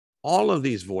all of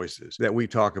these voices that we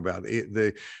talk about,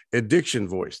 the addiction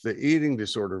voice, the eating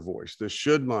disorder voice, the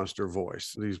should monster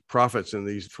voice, these prophets and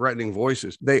these threatening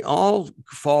voices, they all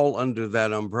fall under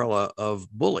that umbrella of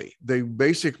bully. They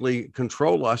basically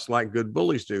control us like good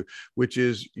bullies do, which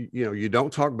is, you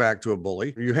don't talk back to a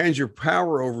bully. You hand your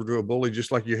power over to a bully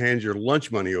just like you hand your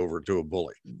lunch money over to a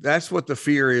bully. That's what the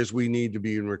fear is we need to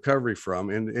be in recovery from.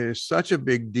 And it's such a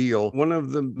big deal. One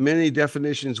of the many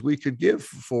definitions we could give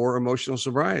for emotional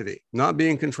sobriety, not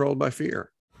being controlled by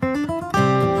fear.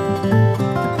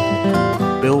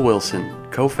 Bill Wilson,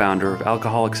 co-founder of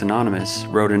Alcoholics Anonymous,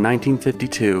 wrote in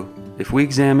 1952, "If we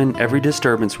examine every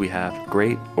disturbance we have,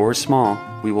 great or small,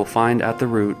 we will find at the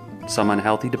root some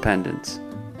unhealthy dependence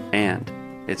and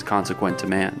its consequent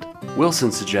demand."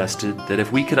 Wilson suggested that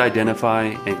if we could identify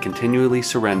and continually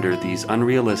surrender these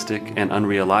unrealistic and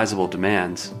unrealizable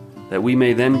demands, that we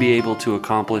may then be able to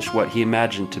accomplish what he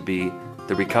imagined to be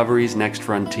the recovery's next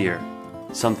frontier,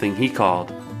 something he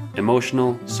called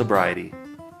emotional sobriety.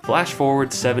 Flash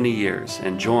forward 70 years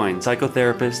and join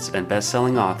psychotherapists and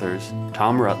best-selling authors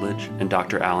Tom Rutledge and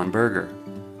Dr. Alan Berger,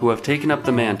 who have taken up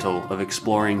the mantle of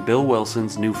exploring Bill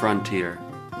Wilson's new frontier.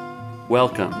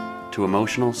 Welcome to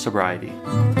Emotional Sobriety.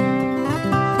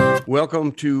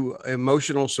 Welcome to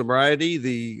Emotional Sobriety,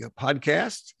 the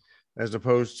podcast, as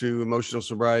opposed to Emotional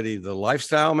Sobriety, the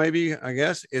lifestyle, maybe, I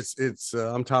guess.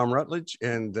 I'm Tom Rutledge,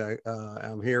 and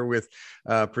I'm here with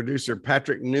producer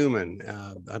Patrick Newman.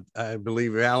 I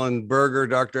believe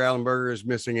Dr. Alan Berger is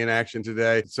missing in action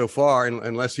today. So far,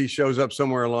 unless he shows up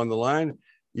somewhere along the line,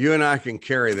 you and I can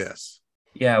carry this.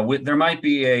 Yeah, there might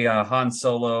be a Han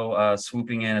Solo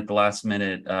swooping in at the last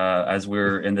minute as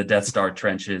we're in the Death Star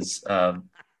trenches.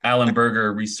 Alan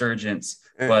Berger resurgence.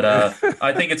 But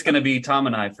I think it's going to be Tom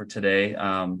and I for today.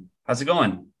 How's it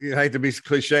going? You hate to be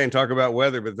cliche and talk about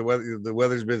weather, but the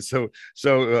weather's been so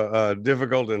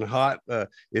difficult and hot.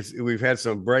 We've had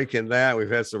some break in that. We've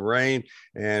had some rain,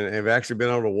 and have actually been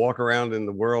able to walk around in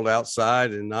the world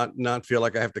outside and not feel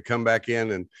like I have to come back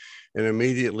in and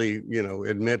immediately,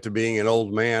 admit to being an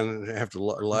old man and have to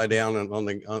lie down and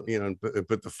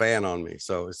put the fan on me.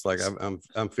 So it's like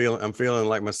I'm feeling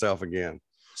like myself again.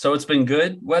 So it's been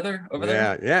good weather over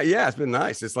there. Yeah. It's been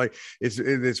nice. It's like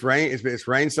it's rain. It's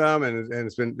rained some, and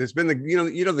it's been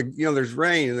the there's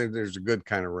rain and there's a good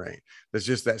kind of rain. There's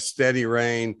just that steady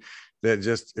rain that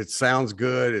just it sounds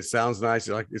good. It sounds nice.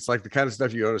 It's like the kind of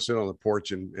stuff you ought to sit on the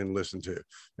porch and listen to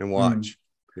and watch.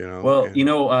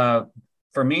 Well,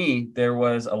 for me, there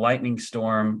was a lightning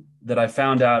storm that I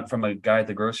found out from a guy at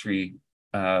the grocery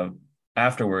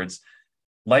afterwards.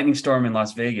 Lightning storm in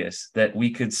Las Vegas that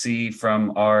we could see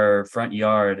from our front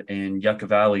yard in Yucca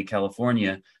Valley,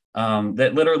 California,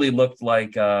 that literally looked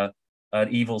like an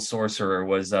evil sorcerer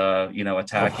was,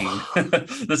 attacking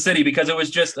the city, because it was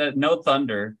just no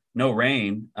thunder, no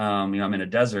rain. I'm in a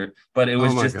desert, but it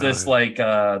was just this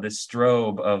this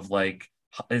strobe of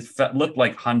looked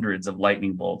like hundreds of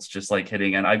lightning bolts just like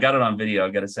hitting. And I got it on video.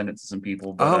 I got to send it to some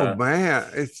people. But, man.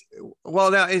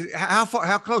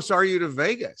 How close are you to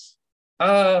Vegas?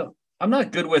 I'm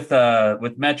not good with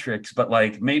metrics, but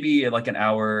maybe an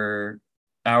hour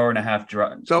and a half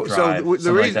drive. So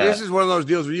the reason this is one of those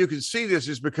deals where you can see this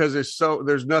is because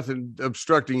there's nothing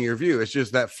obstructing your view. It's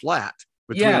just that flat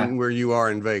between where you are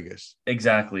in Vegas.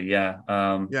 Exactly. Yeah.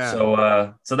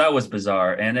 So that was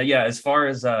bizarre. And as far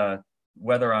as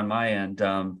weather on my end,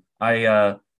 I'm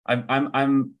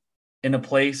in a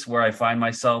place where I find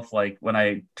myself when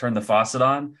I turn the faucet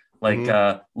on,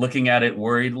 looking at it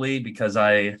worriedly, because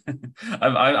I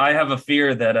have a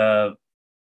fear that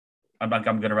I'm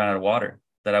going to run out of water,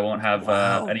 that I won't have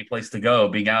any place to go,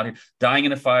 being out here, dying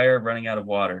in a fire, running out of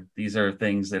water. These are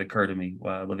things that occur to me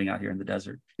while living out here in the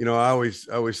desert. I always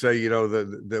say,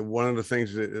 that one of the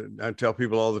things that I tell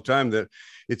people all the time, that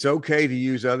it's okay to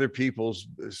use other people's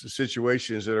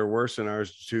situations that are worse than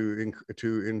ours to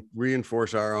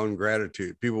reinforce our own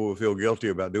gratitude. People will feel guilty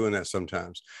about doing that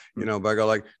sometimes, but I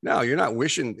go no, you're not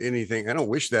wishing anything. I don't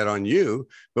wish that on you,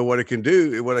 but what I can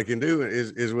do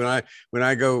is when I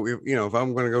go, if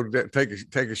I'm going to go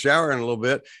take a shower in a little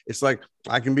bit, it's like,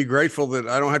 I can be grateful that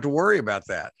I don't have to worry about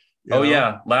that.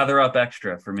 Lather up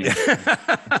extra for me.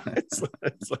 it's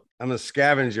like I'm a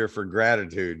scavenger for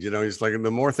gratitude. It's like the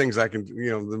more things I can,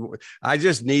 I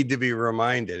just need to be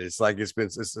reminded. It's like it's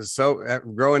so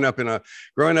growing up in a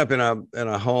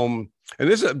home. And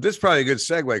this is probably a good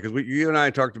segue, because you and I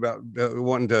talked about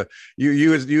wanting to.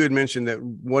 You had mentioned that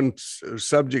one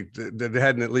subject that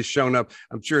hadn't at least shown up.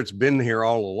 I'm sure it's been here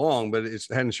all along, but it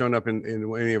hadn't shown up in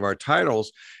any of our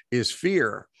titles. Is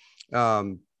fear.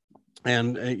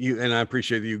 And I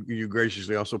appreciate that you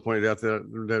graciously also pointed out that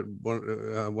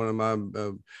one of my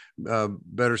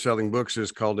better selling books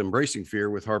is called Embracing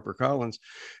Fear with HarperCollins,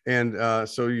 and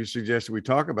so you suggested we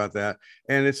talk about that.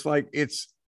 And it's like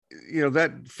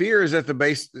that fear is at the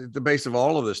base of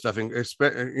all of this stuff, and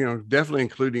definitely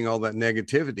including all that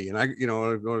negativity. And I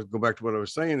going to go back to what I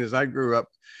was saying is I grew up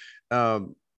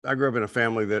in a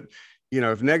family that,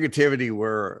 if negativity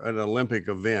were an Olympic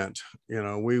event,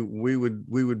 we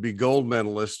would be gold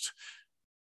medalists.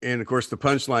 And of course, the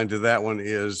punchline to that one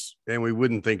is, and we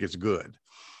wouldn't think it's good.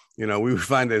 We would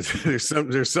find that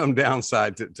there's some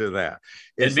downside to that.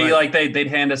 It'd be like they'd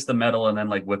hand us the medal and then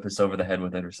like whip us over the head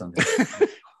with it or something.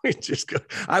 We just go.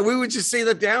 We would just see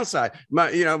the downside.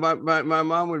 My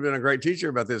mom would have been a great teacher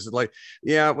about this. It's like,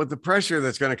 with the pressure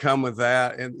that's going to come with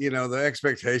that, and the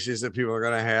expectations that people are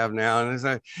going to have now, and it's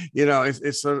like,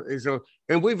 it's so.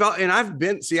 And I've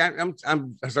been. See, I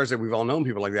started to say we've all known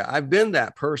people like that. I've been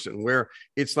that person where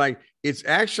it's like it's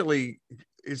actually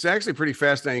pretty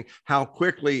fascinating how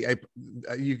quickly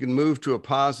you can move to a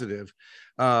positive.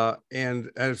 And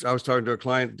as I was talking to a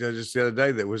client just the other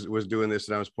day that was doing this,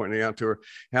 and I was pointing out to her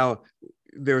how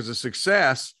there's a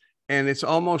success, and it's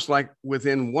almost like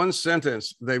within one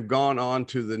sentence they've gone on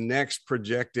to the next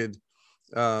projected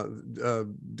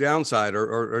downside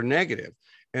or negative.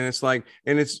 And it's like,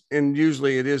 and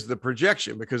usually it is the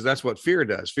projection, because that's what fear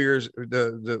does. Fear is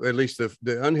at least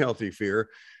the unhealthy fear,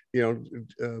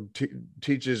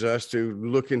 teaches us to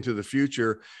look into the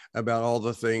future about all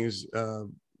the things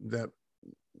that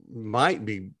might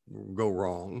go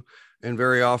wrong. And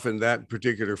very often that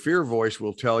particular fear voice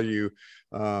will tell you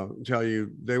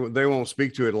they won't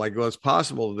speak to it like, well, it's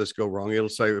possible that this go wrong. It'll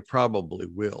say it probably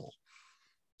will,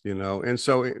 and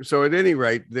so at any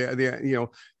rate,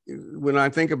 when I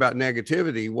think about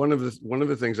negativity, one of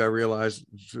the things I realized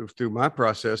through my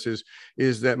process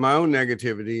is that my own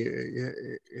negativity,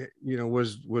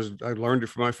 was I learned it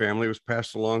from my family. It was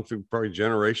passed along through probably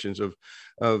generations of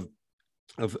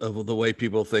the way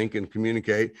people think and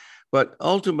communicate. But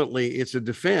ultimately, it's a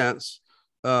defense.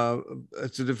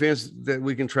 It's a defense that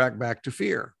we can track back to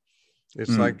fear.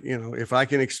 It's like, if I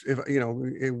can,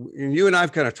 and you and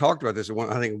I've kind of talked about this at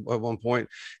one point,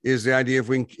 is the idea if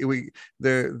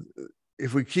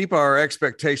we keep our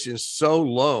expectations so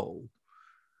low,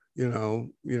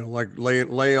 like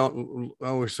I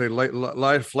always say,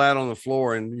 lie flat on the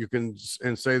floor, and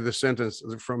say the sentence,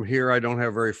 from here I don't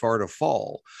have very far to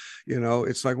fall.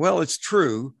 It's like, well, it's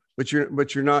true, but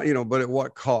you're not, but at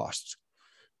what cost?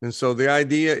 And so the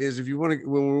idea is, when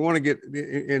we want to get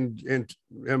in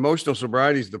emotional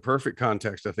sobriety is the perfect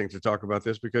context, I think, to talk about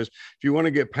this, because if you want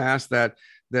to get past that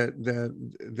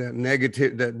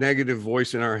negative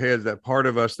voice in our head, that part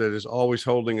of us that is always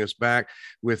holding us back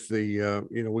with I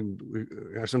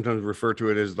sometimes refer to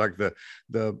it as like the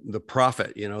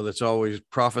prophet, that's always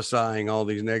prophesying all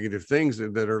these negative things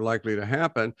that are likely to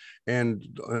happen. And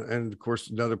of course,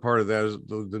 another part of that is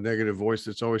the negative voice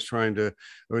that's always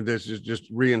that's just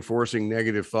reinforcing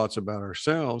negative thoughts about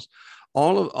ourselves.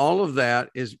 All of that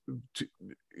is,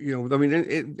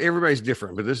 everybody's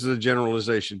different, but this is a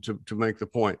generalization to make the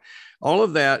point. All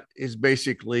of that is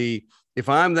basically, if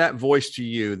I'm that voice to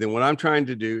you, then what I'm trying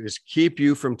to do is keep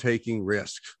you from taking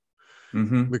risks.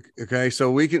 Mm-hmm. Okay,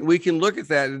 so we can look at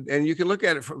that, and you can look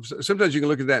at it sometimes you can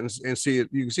look at that and see it.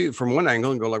 You can see it from one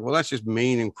angle and go like, well, that's just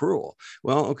mean and cruel.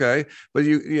 Well, okay, but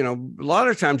a lot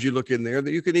of times you look in there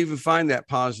that you can even find that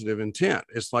positive intent.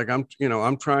 It's like, I'm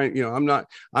trying,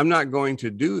 I'm not going to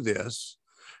do this.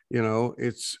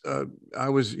 It's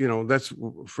that's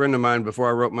a friend of mine before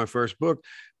I wrote my first book.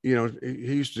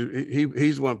 He's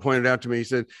the one pointed out to me.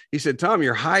 He said, Tom,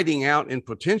 you're hiding out in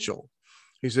potential.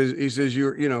 He says,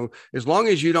 you're, as long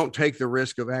as you don't take the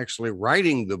risk of actually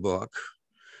writing the book,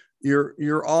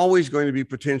 you're always going to be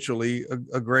potentially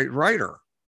a great writer.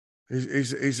 He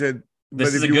said,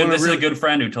 this is a good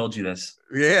friend who told you this.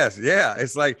 Yes. Yeah.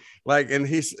 It's like, and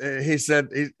he said,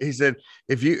 he's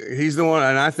the one,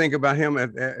 and I think about him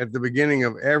at the beginning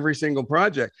of every single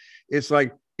project. It's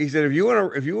like, he said, if you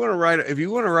want to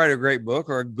write a great book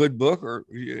or a good book, or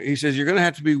he says, you're going to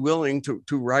have to be willing to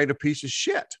write a piece of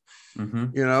shit.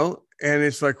 Mm-hmm. And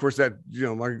it's like, of course, that,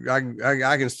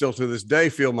 I can still to this day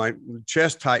feel my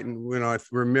chest tighten when I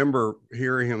remember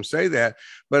hearing him say that,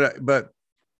 but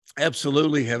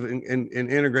absolutely have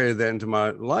integrated that into my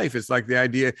life. It's like the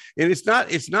idea, and it's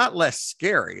not less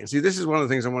scary. And see, this is one of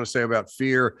the things I want to say about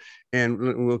fear,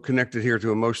 and we'll connect it here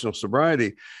to emotional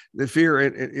sobriety. The fear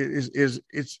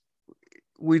it's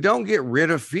we don't get rid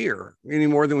of fear any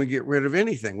more than we get rid of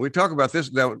anything. We talk about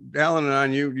this, Alan and I,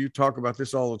 and you talk about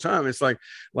this all the time. It's like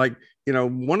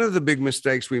one of the big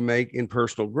mistakes we make in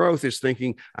personal growth is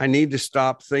thinking I need to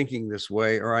stop thinking this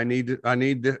way, or I need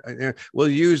to, we'll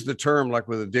use the term like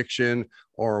with addiction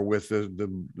or with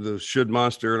the should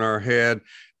monster in our head.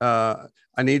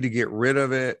 I need to get rid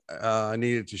of it. I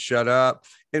need it to shut up.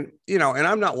 And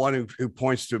I'm not one who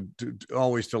points to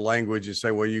always to language and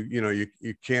say, well, you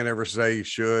can't ever say you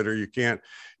should, or you can't,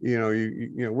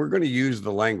 we're going to use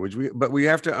the language, but we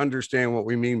have to understand what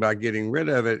we mean by getting rid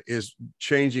of it is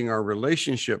changing our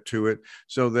relationship to it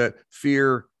so that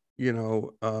fear,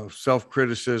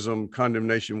 self-criticism,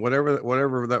 condemnation,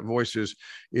 whatever that voice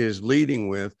is leading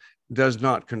with, does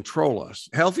not control us.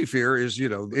 Healthy fear is,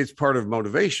 it's part of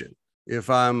motivation. If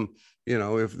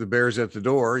the bear's at the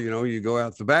door, you go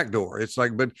out the back door. It's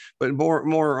like, but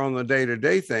more on the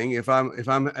day-to-day thing. If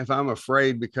I'm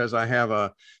afraid because I have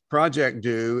a project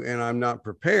due and I'm not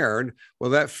prepared,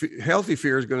 well, that healthy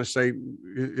fear is going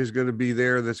to be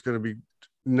there. That's going to be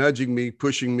nudging me,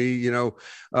 pushing me,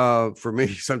 for me,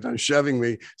 sometimes shoving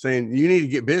me, saying, you need to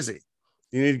get busy.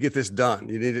 You need to get this done.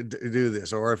 You need to do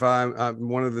this. Or if I'm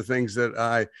one of the things that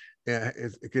I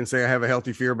can say I have a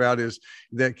healthy fear about is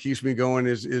that keeps me going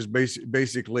is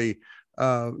basically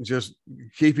just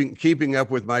keeping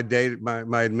up with my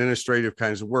my administrative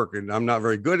kinds of work. And I'm not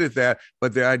very good at that.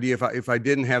 But the idea, if I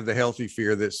didn't have the healthy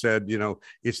fear that said,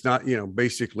 it's not,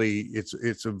 basically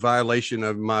it's a violation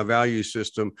of my value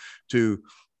system to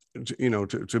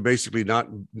basically not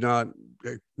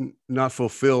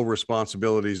fulfill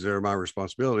responsibilities that are my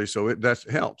responsibility. So that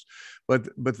helps. But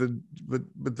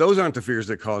those aren't the fears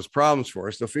that cause problems for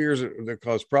us. The fears that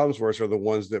cause problems for us are the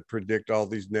ones that predict all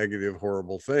these negative,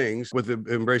 horrible things. With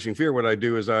embracing fear, what I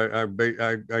do is I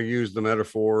use the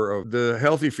metaphor of the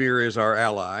healthy fear is our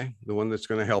ally, the one that's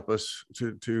going to help us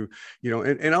to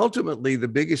and ultimately the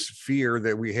biggest fear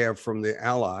that we have from the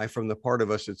ally, from the part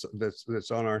of us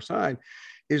that's on our side,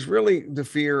 is really the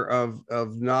fear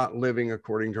of not living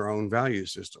according to our own value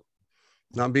system,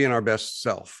 not being our best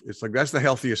self. It's like, that's the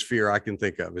healthiest fear I can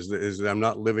think of, is that I'm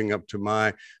not living up to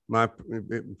my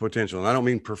potential. And I don't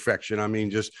mean perfection. I mean,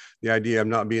 just the idea of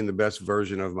not being the best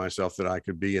version of myself that I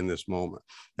could be in this moment.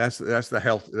 That's the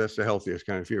healthiest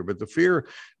kind of fear. But the fear,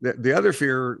 the other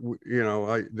fear,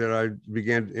 that I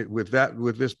began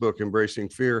with this book, Embracing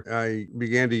Fear, I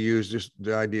began to use just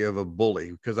the idea of a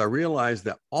bully, because I realized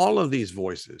that all of these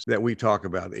voices that we talk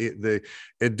about, the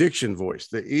addiction voice,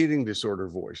 the eating disorder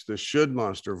voice, the should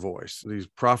monster voice, these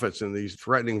prophets and these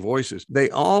threatening voices, they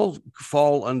all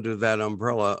fall under that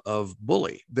umbrella of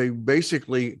bully. They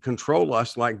basically control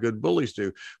us like good bullies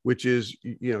do, which is,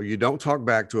 you don't talk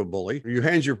back to a bully. You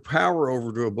hand your power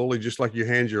over to a bully just like you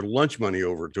hand your lunch money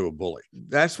over to a bully.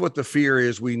 That's what the fear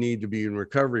is we need to be in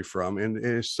recovery from. And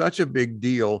it's such a big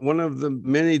deal. One of the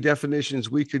many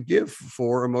definitions we could give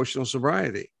for emotional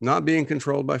sobriety, not being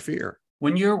controlled by fear.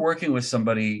 When you're working with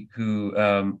somebody who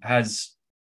has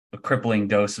a crippling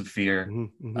dose of fear,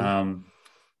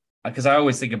 because I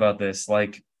always think about this,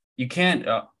 like, you can't,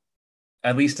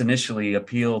 at least initially,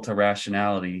 appeal to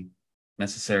rationality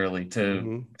necessarily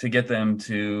to get them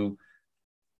to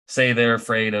say they're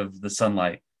afraid of the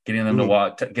sunlight, getting them to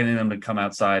walk, getting them to come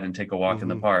outside and take a walk in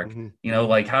the park.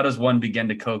 Like, how does one begin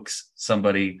to coax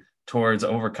somebody towards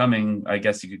overcoming, I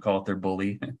guess you could call it their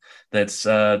bully, that's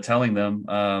telling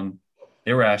them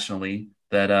irrationally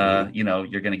that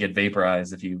you're going to get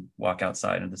vaporized if you walk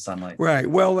outside in the sunlight. Right.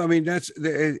 Well, I mean,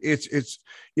 it's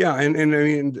yeah, and I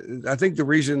mean, I think the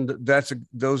reason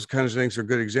those kinds of things are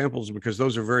good examples because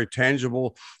those are very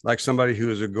tangible. Like somebody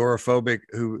who is agoraphobic,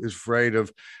 who is afraid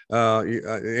of.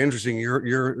 Interesting.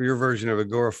 Your version of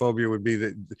agoraphobia would be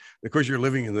that, of course, you're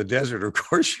living in the desert. Of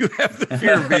course, you have the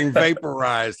fear of being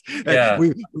vaporized. Yeah.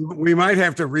 We might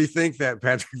have to rethink that,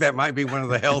 Patrick. That might be one of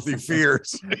the healthy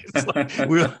fears.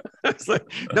 It's like,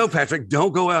 no, Patrick,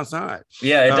 don't go outside.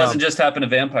 Yeah, it doesn't just happen to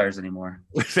vampires anymore.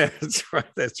 That's right.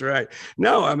 That's right.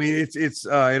 No, I mean it's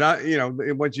and I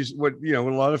a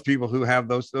lot of people who have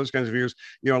those kinds of fears,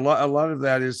 a lot of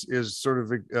that is sort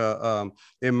of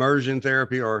immersion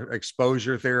therapy or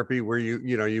exposure therapy, where you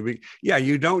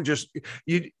don't just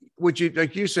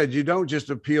like you said, you don't just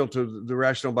appeal to the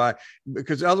rational by,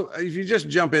 because if you just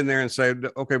jump in there and say,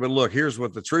 okay, but look, here's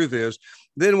what the truth is,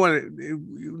 then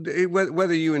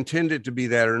whether you intend it to be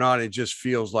that or not, it just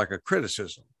feels like a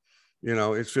criticism.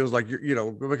 It feels like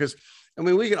because I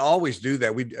mean, we can always do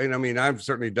that. I've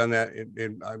certainly done that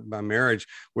in my marriage,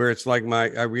 where it's like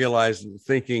I realize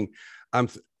thinking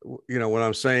what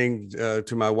I'm saying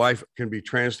to my wife can be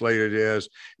translated as,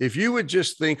 if you would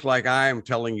just think like I am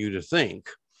telling you to think,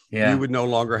 you would no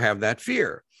longer have that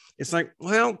fear. It's like,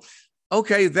 well,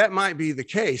 okay, that might be the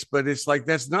case, but it's like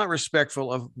that's not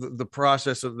respectful of the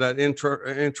process of that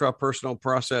intrapersonal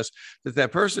process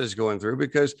that person is going through.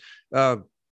 Because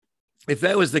if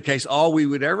that was the case, all we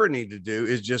would ever need to do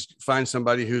is just find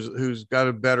somebody who's got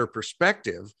a better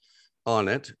perspective on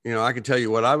it. You know, I can tell you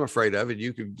what I'm afraid of, and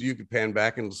you could pan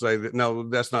back and say that no,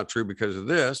 that's not true because of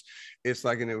this. It's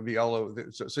like, and it would be all over.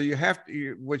 So you have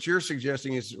to. What you're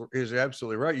suggesting is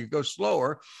absolutely right. You go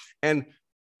slower, and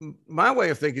my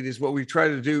way of thinking is what we try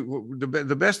to do.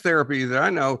 The best therapy that I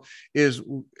know is,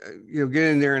 get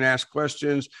in there and ask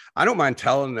questions. I don't mind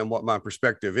telling them what my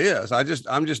perspective is. I'm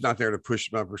just not there to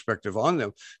push my perspective on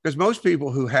them, because most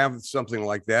people who have something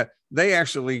like that, they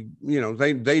actually,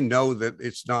 they know that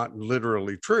it's not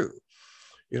literally true.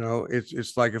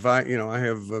 It's like if I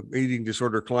have eating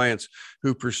disorder clients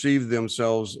who perceive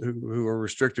themselves, who are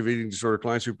restrictive eating disorder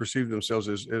clients who perceive themselves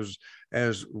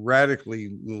as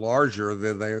radically larger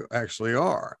than they actually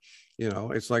are.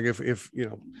 It's like if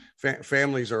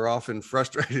families are often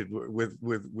frustrated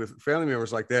with family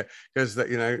members like that, because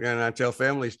and I tell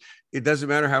families, it doesn't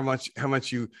matter how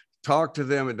much you talk to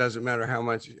them. It doesn't matter how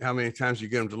many times you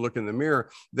get them to look in the mirror.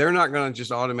 They're not going to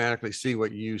just automatically see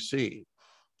what you see.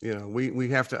 We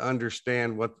have to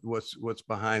understand what's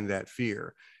behind that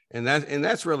fear, and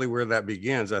that's really where that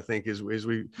begins. I think is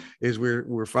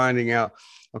we're finding out,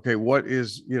 okay, what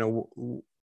is,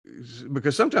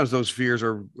 because sometimes those fears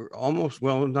are almost,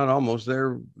 well, not almost,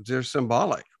 they're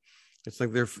symbolic. It's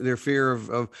like their fear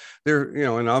of their,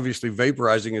 and obviously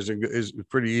vaporizing is a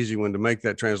pretty easy one to make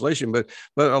that translation, but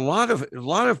a lot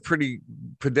of pretty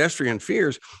pedestrian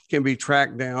fears can be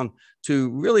tracked down to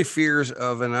really fears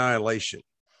of annihilation.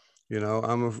 In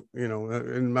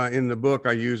the book,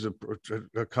 I use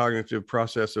a cognitive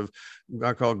process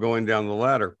I call going down the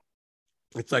ladder.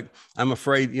 It's like, I'm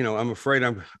afraid that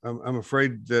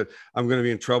I'm going to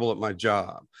be in trouble at my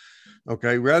job.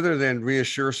 Okay. Rather than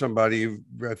reassure somebody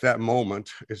at that moment,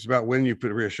 it's about when you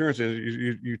put reassurance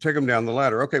in, you take them down the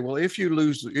ladder. Okay. Well, if you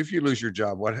lose your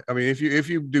job, if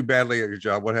you do badly at your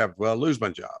job, what happens? Well, I lose my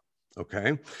job.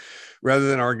 Okay. Rather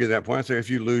than argue that point, I say, if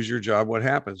you lose your job, what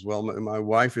happens? Well, my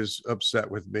wife is upset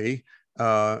with me,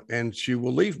 and she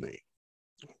will leave me.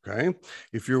 Okay.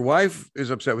 If your wife is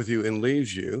upset with you and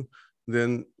leaves you,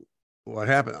 then what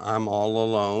happened? I'm all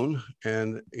alone,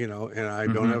 and and I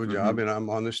don't have a job, and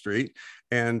I'm on the street,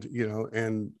 and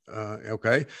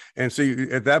okay. And so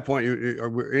at that point,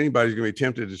 anybody's going to be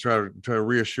tempted to try to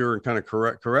reassure and kind of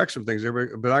correct some things.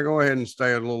 But I go ahead and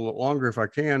stay a little longer if I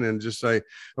can, and just say,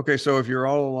 okay, so if you're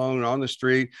all alone on the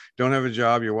street, don't have a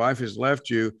job, your wife has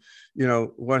left you,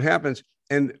 what happens?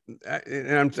 And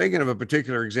I'm thinking of a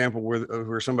particular example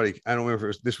where somebody, I don't remember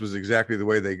if this was exactly the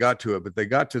way they got to it, but they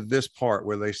got to this part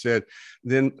where they said,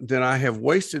 then I have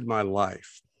wasted my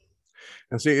life.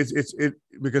 And see, it's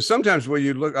because sometimes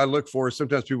when I look for,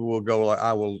 sometimes people will go,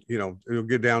 I will, it'll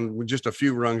get down with just a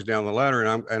few rungs down the ladder,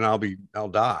 and I'll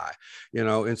die,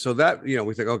 and so that,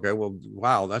 we think, okay, well,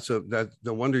 wow, that's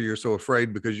no wonder you're so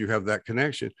afraid, because you have that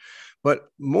connection. But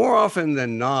more often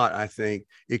than not, I think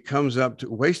it comes up to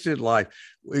wasted life.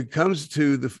 It comes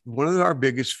to one of our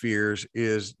biggest fears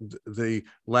is the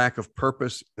lack of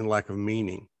purpose and lack of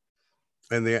meaning.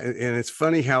 And it's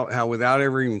funny how without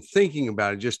ever even thinking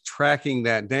about it, just tracking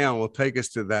that down will take us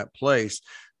to that place.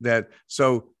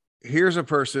 So here's a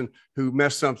person who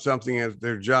messed up something at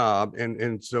their job,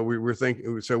 and so we're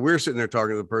sitting there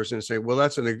talking to the person and saying, well,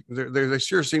 they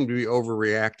sure seem to be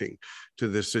overreacting to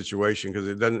this situation, because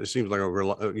it seems like a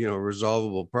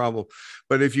resolvable problem.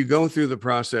 But if you go through the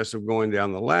process of going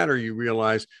down the ladder, you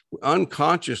realize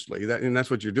unconsciously and that's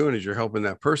what you're doing, is you're helping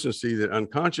that person see that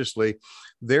unconsciously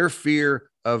their fear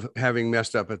of having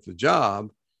messed up at the job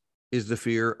is the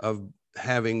fear of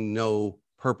having no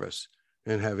purpose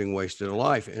and having wasted a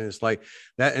life. And it's like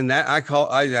that, and that I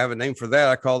have a name for that.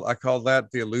 I call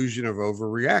that the illusion of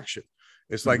overreaction.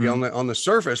 It's like on the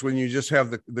surface, when you just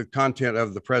have the content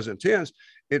of the present tense,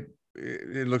 it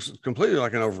looks completely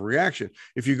like an overreaction.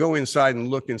 If you go inside and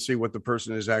look and see what the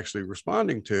person is actually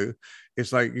responding to,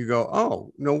 it's like you go,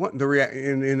 oh, no, what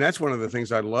and that's one of the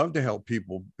things I'd love to help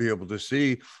people be able to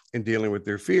see in dealing with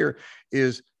their fear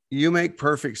is, you make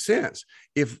perfect sense.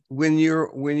 When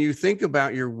you think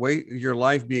about your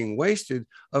life being wasted,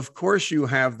 of course you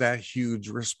have that huge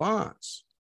response.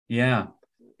 Yeah.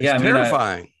 It's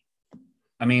terrifying.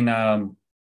 The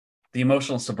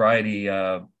emotional sobriety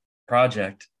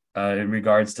project in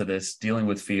regards to this, dealing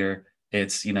with fear,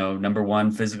 it's, number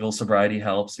one, physical sobriety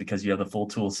helps because you have the full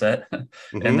tool set.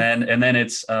 And then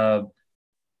it's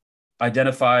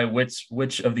identify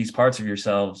which of these parts of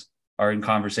yourselves are in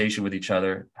conversation with each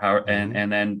other,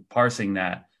 and then parsing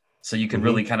that so you can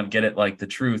really kind of get it, like the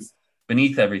truth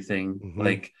beneath everything. Mm-hmm.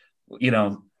 Like,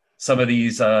 some of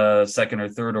these second or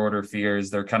third order fears,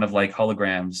 they're kind of like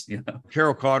holograms,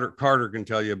 Carol Carter can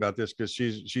tell you about this, because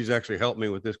she's actually helped me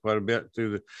with this quite a bit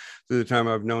through the time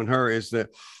I've known her. Is that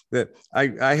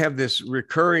I have this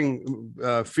recurring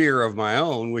fear of my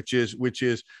own, which is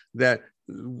that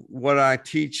what I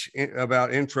teach about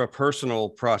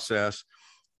intrapersonal process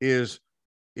is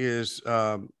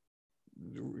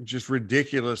just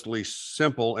ridiculously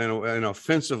simple and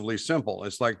offensively simple.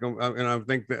 It's like, and I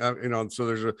think that, so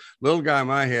there's a little guy in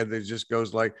my head that just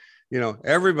goes like,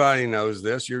 everybody knows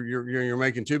this. You're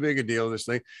making too big a deal of this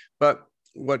thing. But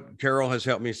what Carol has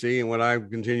helped me see, and what I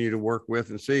continue to work with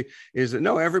and see, is that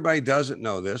no, everybody doesn't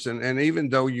know this. And even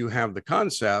though you have the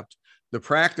concept, the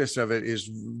practice of it is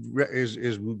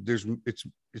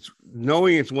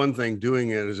knowing it's one thing, doing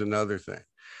it is another thing.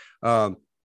 But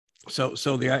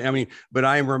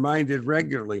I am reminded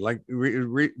regularly, like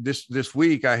this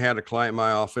week, I had a client in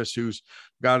my office who's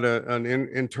got an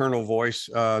internal voice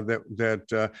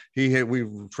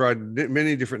we've tried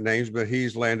many different names, but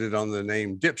he's landed on the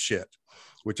name Dipshit,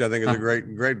 which I think is a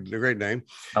great name.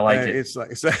 I like it. It's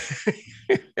like,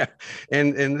 yeah.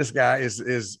 And this guy is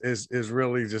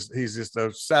really he's just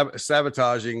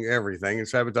sabotaging everything, and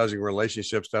sabotaging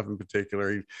relationship stuff in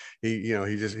particular. He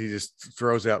just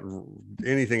throws out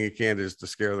anything he can just to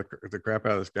scare the crap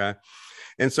out of this guy.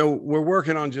 And so we're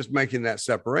working on just making that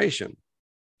separation.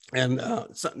 And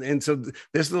so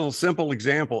this little simple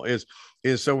example is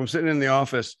so I'm sitting in the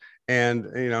office, and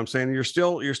I'm saying, you're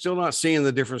still not seeing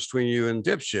the difference between you and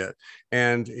Dipshit.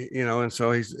 And and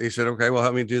so he said, okay, well,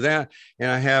 help me do that.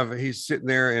 And he's sitting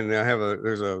there, and I have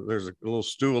there's a little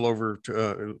stool over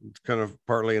to, kind of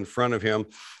partly in front of him.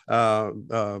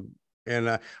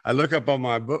 And I look up on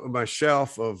my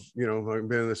shelf of, I've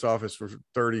been in this office for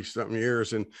 30 something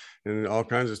years, and all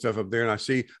kinds of stuff up there. And I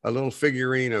see a little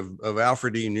figurine of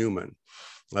Alfred E. Newman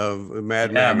of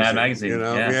Mad Magazine. Mad Magazine.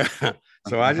 Yeah.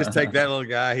 So I just take that little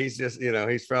guy. He's just,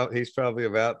 he's probably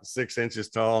about 6 inches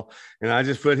tall. And I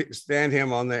just stand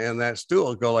him on that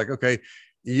stool and go like, okay,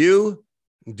 you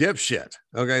Dipshit.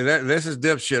 Okay. This is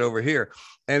Dipshit over here.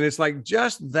 And it's like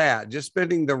just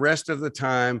spending the rest of the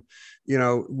time,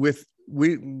 with,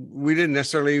 we didn't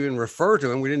necessarily even refer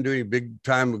to him. We didn't do any big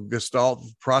time Gestalt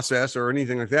process or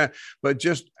anything like that, but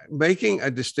just making a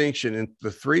distinction in the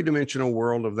 3-dimensional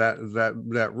world of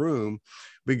that room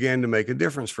began to make a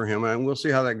difference for him. And we'll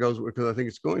see how that goes, because I think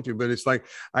it's going to. But it's like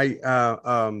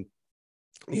on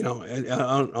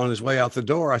his way out the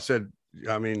door, I said,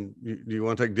 I mean, do you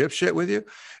want to take Dipshit with you?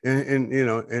 And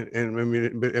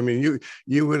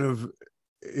you would have,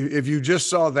 if you just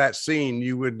saw that scene,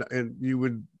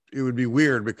 it would be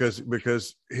weird because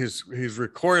his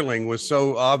recoiling was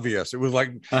so obvious. It was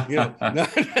like,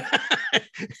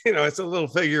 it's a little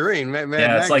figurine.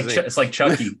 It's like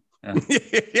Chucky.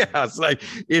 Yeah, it's like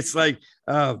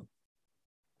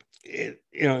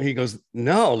he goes,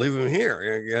 no, leave him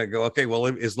here. I go, okay, well,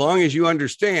 as long as you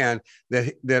understand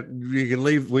that we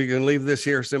can leave this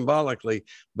here symbolically,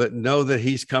 but know that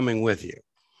he's coming with you.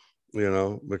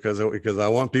 Because I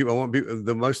want people,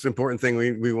 the most important thing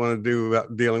we want to do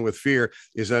about dealing with fear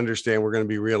is understand we're going to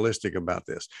be realistic about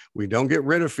this. We don't get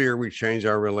rid of fear. We change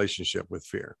our relationship with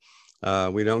fear.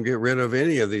 We don't get rid of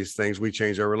any of these things. We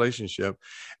change our relationship.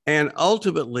 And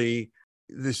ultimately,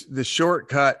 the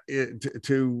shortcut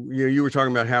to you were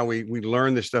talking about how we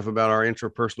learn this stuff about our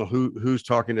intrapersonal, who's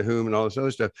talking to whom and all this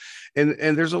other stuff.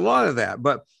 And there's a lot of that.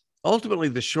 But ultimately,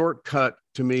 the shortcut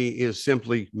to me is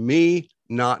simply me,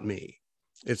 not me.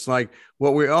 It's like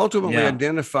what we're ultimately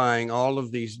identifying all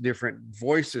of these different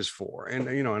voices for. And,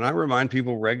 and I remind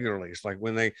people regularly, it's like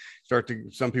when they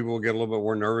some people will get a little bit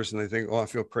more nervous and they think, oh, I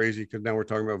feel crazy because now we're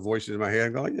talking about voices in my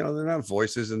head. I go, they're not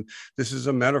voices. And this is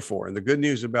a metaphor. And the good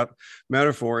news about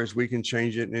metaphor is we can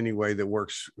change it in any way that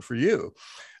works for you.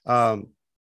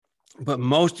 But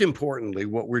most importantly,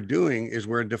 what we're doing is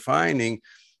we're defining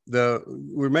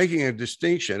we're making a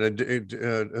distinction,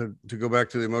 to go back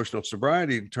to the emotional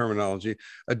sobriety terminology,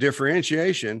 a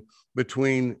differentiation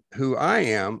between who I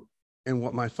am and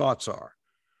what my thoughts are.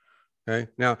 Okay.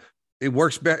 Now it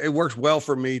works well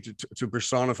for me to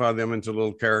personify them into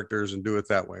little characters and do it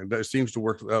that way. And that seems to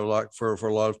work a lot for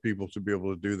a lot of people to be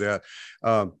able to do that.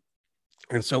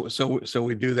 And so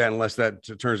we do that unless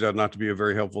that turns out not to be a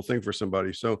very helpful thing for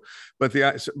somebody. But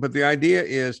the idea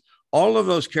is, all of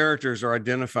those characters are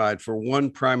identified for one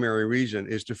primary reason,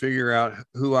 is to figure out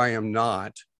who I am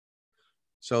not,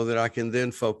 so that I can then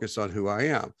focus on who I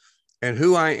am. And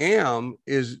who I am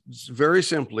is very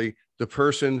simply the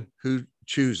person who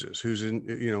chooses, who's in,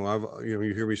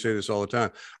 you hear me say this all the time.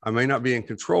 I may not be in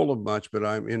control of much, but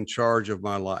I'm in charge of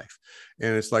my life.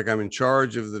 And it's like I'm in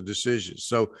charge of the decisions.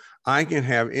 So I can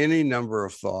have any number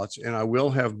of thoughts, and I will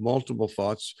have multiple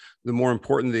thoughts. The more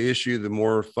important the issue, the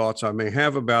more thoughts I may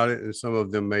have about it. And some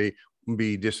of them may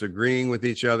be disagreeing with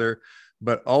each other.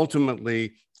 But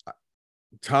ultimately,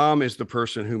 Tom is the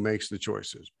person who makes the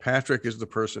choices. Patrick is the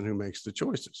person who makes the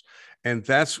choices. And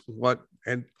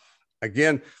and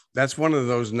again, that's one of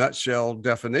those nutshell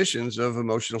definitions of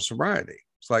emotional sobriety.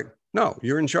 It's like, no,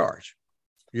 you're in charge.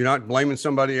 You're not blaming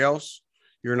somebody else.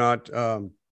 You're not, and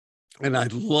I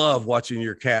love watching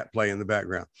your cat play in the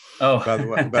background. Oh, by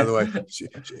the way,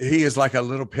 he is like a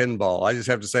little pinball. I just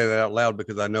have to say that out loud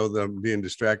because I know that I'm being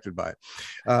distracted by it.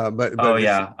 But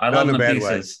yeah, I love the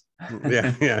pieces.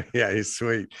 Yeah, he's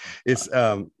sweet. It's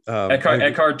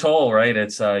Eckhart Tolle, right?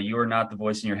 It's you are not the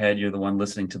voice in your head, you're the one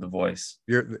listening to the voice.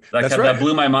 That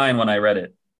blew my mind when I read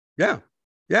it. Yeah,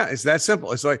 it's that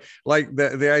simple. It's like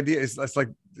the idea is, it's like,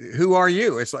 who are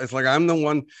you? It's like I'm the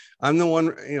one, I'm the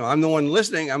one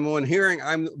listening, I'm the one hearing,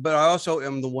 but I also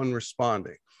am the one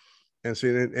responding. And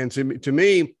so, and to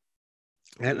me,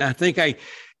 and I think I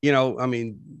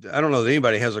mean, I don't know that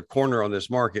anybody has a corner on this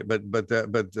market, but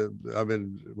I've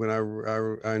been, when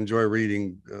I enjoy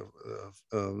reading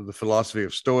the philosophy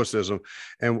of Stoicism,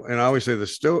 and I always say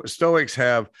the Stoics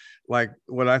have, like,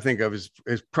 what I think of is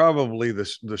probably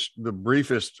the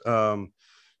briefest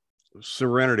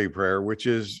serenity prayer, which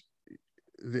is,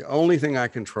 the only thing I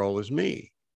control is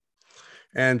me.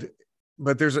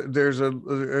 But there's a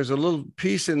little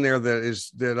piece in there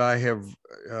that I have,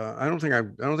 I don't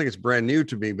think it's brand new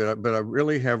to me, but I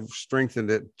really have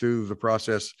strengthened it through the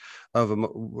process of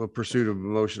a pursuit of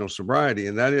emotional sobriety.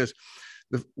 And that is,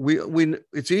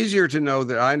 it's easier to know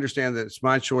that I understand that it's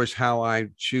my choice how I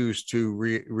choose to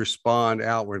respond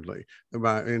outwardly,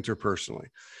 interpersonally.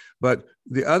 But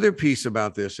the other piece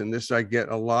about this, and this I get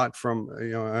a lot from,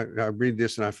 I read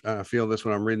this and I feel this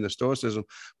when I'm reading the Stoicism,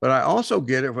 but I also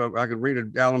get it. I could read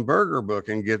an Alan Berger book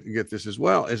and get this as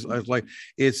well. It's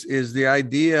the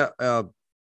idea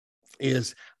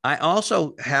is I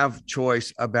also have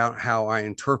choice about how I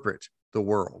interpret the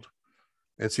world.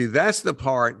 And see, that's the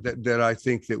part that I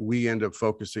think that we end up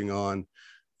focusing on.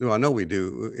 I know we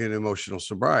do in emotional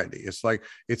sobriety. It's like,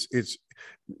 it's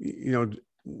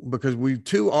because we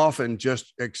too often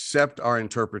just accept our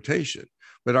interpretation,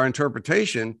 but our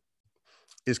interpretation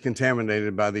is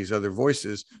contaminated by these other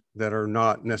voices that are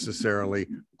not necessarily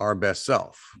our best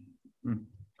self.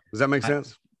 Does that make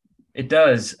sense? It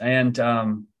does. And,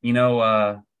 I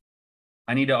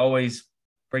need to always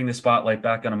bring the spotlight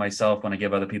back onto myself when I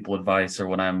give other people advice, or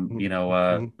when I'm,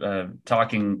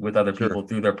 talking with other people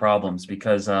through their problems,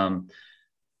 because I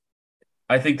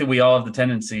think that we all have the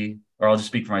tendency, or I'll just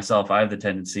speak for myself, I have the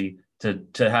tendency to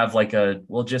have like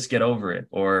well, just get over it.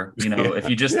 Or, if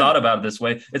you just thought about it this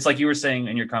way, it's like you were saying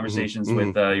in your conversations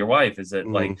with your wife, is that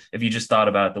like, if you just thought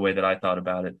about it the way that I thought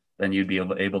about it, then you'd be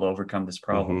able to overcome this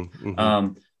problem.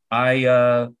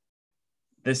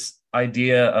 This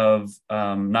idea of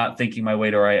not thinking my way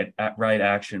to right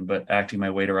action, but acting my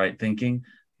way to right thinking.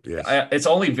 Yes. It's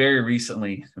only very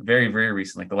recently, very, very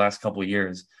recently, the last couple of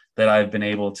years, that I've been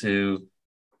able to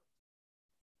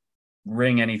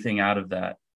wring anything out of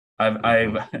that.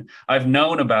 I've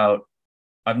known about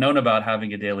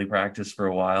having a daily practice for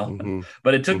a while,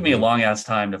 but it took me a long ass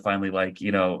time to finally,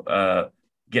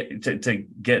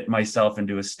 get myself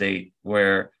into a state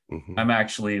where I'm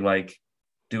actually like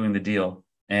doing the deal.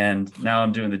 And now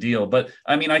I'm doing the deal. But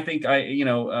I mean, I think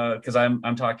because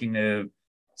I'm talking to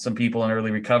some people in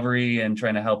early recovery and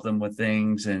trying to help them with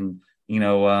things, and it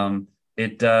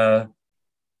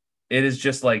is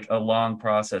just like a long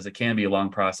process. It can be a long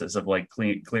process of like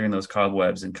clearing those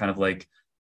cobwebs and kind of like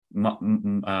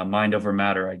mind over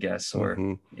matter, I guess.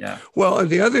 Or yeah. Well, and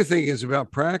the other thing is about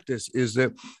practice is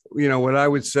that, what I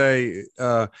would say, is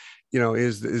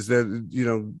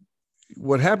that,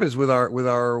 what happens with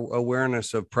our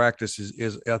awareness of practice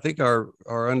is I think our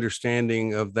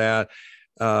understanding of that,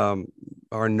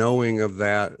 our knowing of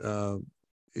that,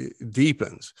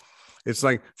 deepens. It's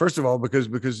like, first of all, because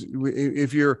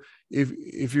if you're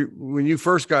when you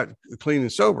first got clean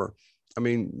and sober, I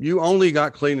mean, you only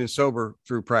got clean and sober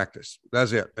through practice.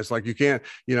 That's it. It's like, you can't,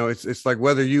 it's like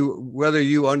whether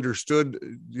you understood,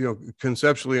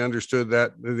 conceptually understood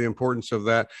that, the importance of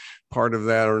that part of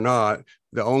that or not,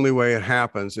 the only way it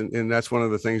happens. And that's one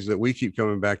of the things that we keep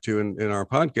coming back to in our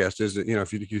podcast is that,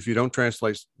 if you don't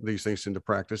translate these things into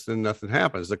practice, then nothing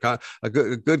happens. A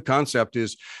good concept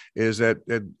is at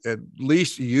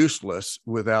least useless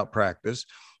without practice.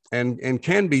 and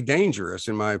can be dangerous,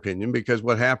 in my opinion, because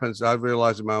what happens, I've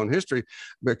realized in my own history,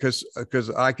 because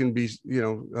I can be,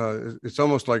 it's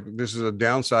almost like this is a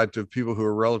downside to people who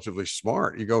are relatively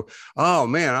smart. You go, oh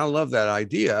man, I love that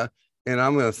idea, and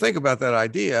I'm going to think about that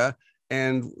idea,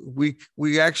 and we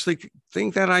actually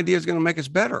think that idea is going to make us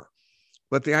better.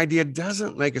 But the idea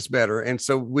doesn't make us better. And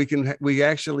so we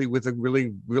actually, with a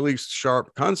really, really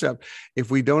sharp concept,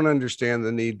 if we don't understand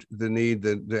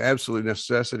the absolute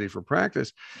necessity for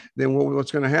practice, then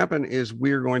what's going to happen is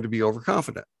we're going to be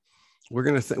overconfident. We're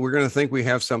going to think we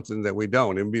have something that we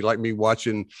don't. It'd be like me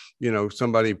watching,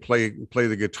 somebody play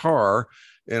the guitar,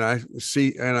 and I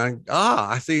see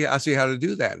how to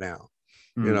do that now.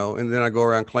 And then I go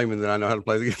around claiming that I know how to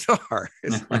play the guitar.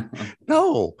 It's like,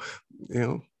 no,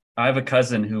 I have a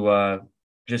cousin who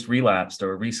just relapsed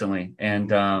or recently,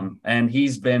 and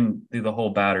he's been through the whole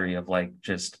battery of like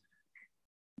just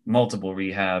multiple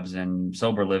rehabs and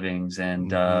sober livings, and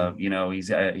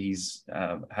he's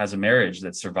has a marriage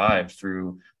that survived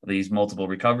through these multiple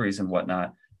recoveries and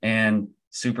whatnot, and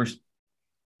super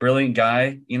brilliant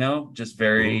guy, just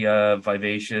very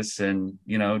vivacious, and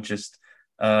just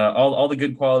all the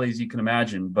good qualities you can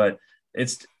imagine, but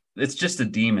it's just a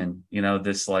demon,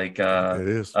 this like it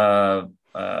is.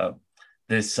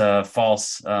 This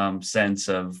false sense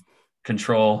of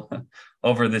control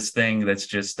over this thing that's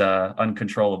just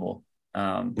uncontrollable.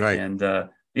 Right. And to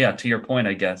your point,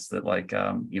 I guess that like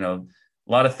a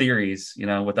lot of theories,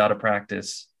 without a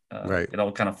practice, right, it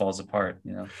all kind of falls apart.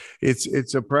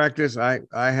 It's a practice. I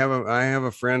have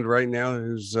a friend right now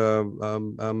who's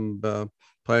I'm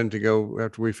planning to go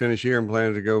after we finish here. I'm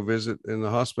planning to go visit in the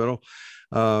hospital.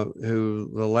 Who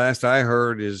the last I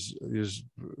heard is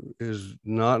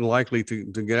not likely to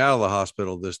get out of the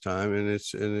hospital this time, and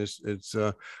it's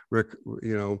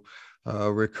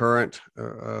recurrent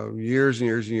years and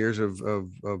years and years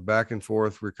of back and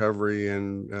forth recovery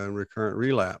and recurrent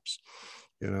relapse.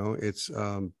 It's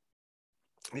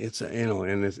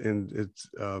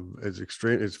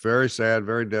extreme. It's very sad,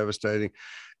 very devastating,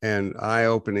 and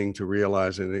eye-opening to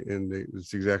realize. And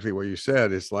it's exactly what you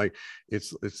said. It's like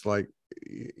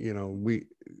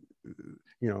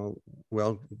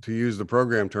well, to use the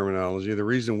program terminology, the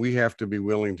reason we have to be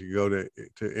willing to go to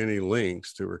any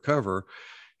lengths to recover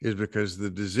is because the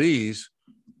disease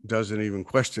doesn't even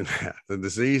question that. The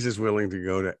disease is willing to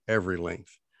go to every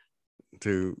length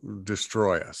to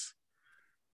destroy us.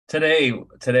 Today,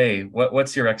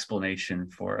 what's your explanation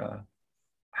for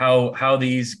how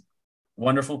these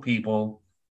wonderful people,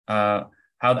 how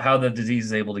the disease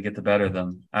is able to get the better of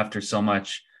them after so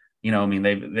much?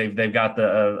 They've got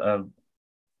a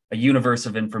universe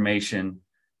of information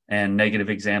and negative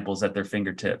examples at their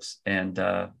fingertips, and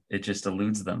it just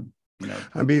eludes them.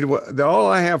 I mean, all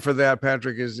I have for that,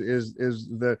 Patrick, is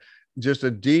just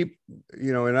a deep,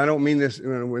 and I don't mean this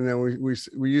when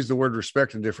we use the word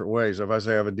respect in different ways. If I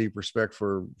say I have a deep respect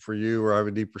for you, or I have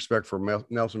a deep respect for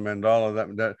Nelson Mandela,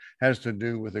 that has to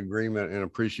do with agreement and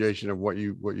appreciation of what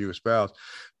you espouse.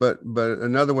 But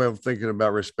another way of thinking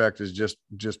about respect is just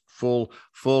full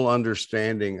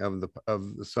understanding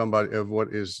of what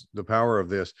is the power of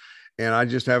this. And I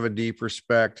just have a deep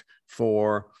respect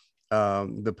for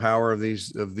the power of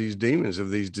these demons, of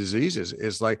these diseases.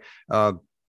 It's like,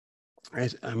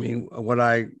 I mean, what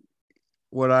I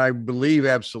believe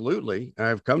absolutely,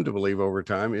 I've come to believe over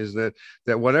time, is that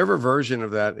whatever version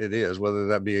of that it is, whether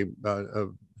that be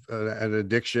an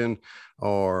addiction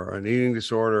or an eating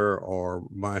disorder or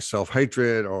my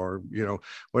self-hatred or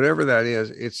whatever that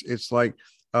is, it's like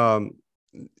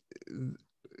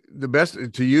the best,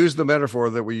 to use the metaphor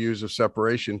that we use of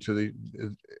separation,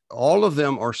 all of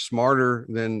them are smarter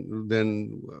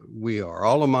than we are.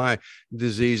 All of my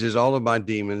diseases, all of my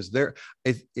demons, and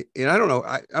I don't know,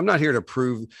 I'm not here to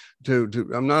prove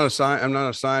I'm not a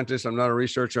scientist, I'm not a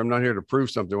researcher, I'm not here to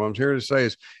prove something. What I'm here to say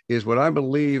is what I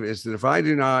believe is that if I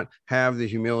do not have the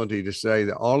humility to say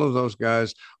that all of those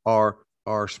guys are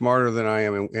smarter than I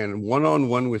am, and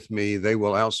one-on-one with me, they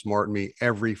will outsmart me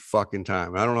every fucking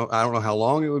time. I don't know how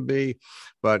long it would be,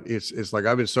 but it's like,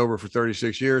 I've been sober for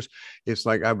 36 years. It's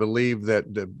like, I believe that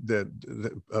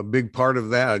a big part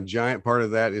of that, a giant part of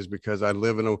that, is because I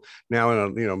live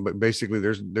but basically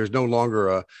there's no longer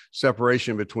a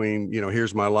separation between,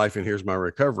 here's my life and here's my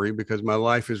recovery, because my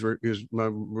life is my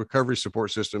recovery support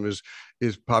system is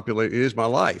populated. It is my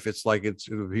life. It's like, it's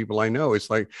the people I know. It's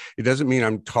like, it doesn't mean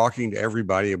I'm talking to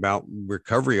everybody about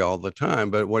recovery all the time,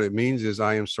 but what it means is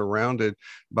I am surrounded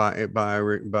by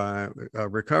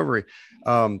recovery.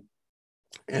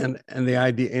 And the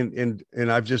idea,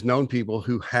 and I've just known people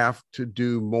who have to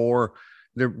do more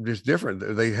they're just different.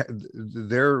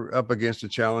 They're up against a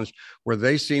challenge where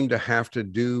they seem to have to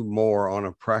do more on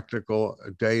a practical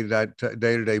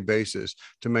day-to-day basis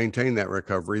to maintain that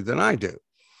recovery than I do.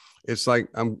 It's like,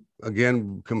 I'm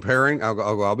again comparing.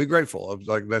 I'll be grateful.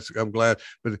 I'm glad,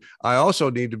 but I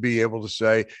also need to be able to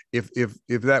say, if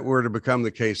that were to become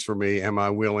the case for me, am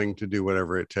I willing to do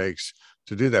whatever it takes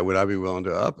to do that? Would I be willing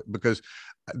to up? Because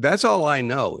that's all I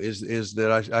know is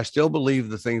that I still believe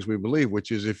the things we believe,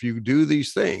 which is if you do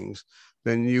these things,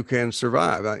 then you can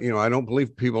survive. I don't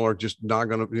believe people are just not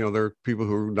going to, there are people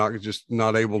who are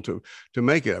not able to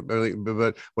make it.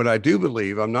 But what I do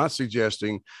believe, I'm not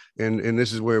suggesting, and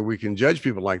this is where we can judge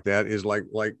people like that, is like,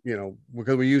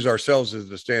 because we use ourselves as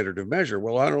the standard of measure.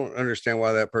 Well, I don't understand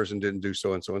why that person didn't do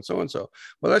so and so and so and so.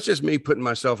 Well, that's just me putting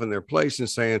myself in their place and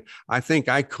saying, I think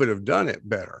I could have done it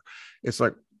better. It's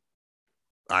like,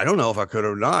 I don't know if I could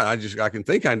have not. I can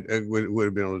think I would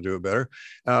have been able to do it better.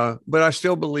 But I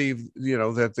still believe,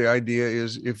 that the idea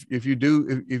is if you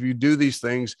do these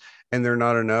things and they're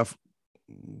not enough,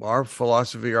 our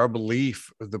philosophy, our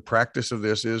belief, the practice of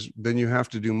this is then you have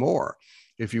to do more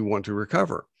if you want to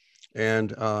recover.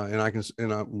 And all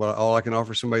I can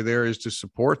offer somebody there is to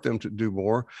support them to do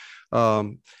more.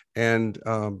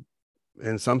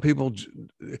 And some people,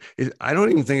 I don't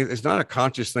even think it's not a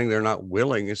conscious thing. They're not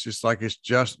willing. It's just like,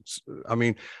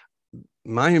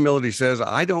 my humility says,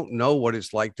 I don't know what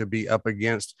it's like to be up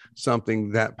against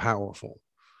something that powerful.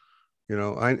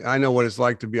 I know what it's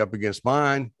like to be up against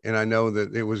mine. And I know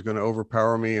that it was going to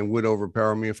overpower me and would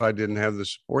overpower me if I didn't have the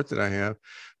support that I have.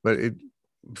 But as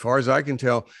far as I can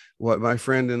tell, what my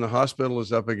friend in the hospital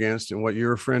is up against and what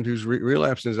your friend who's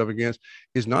relapsing is up against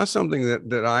is not something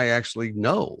that I actually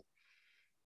know.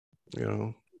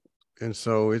 And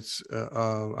so it's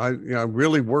I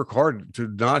really work hard to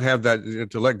not have that,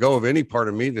 to let go of any part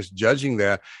of me that's judging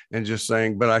that and just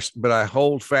saying, but I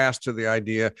hold fast to the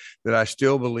idea that I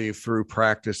still believe through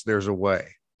practice there's a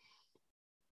way.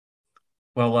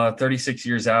 Well, 36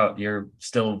 years out, you're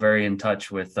still very in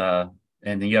touch with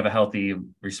and you have a healthy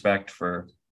respect for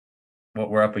what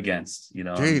we're up against, Gee,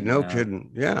 no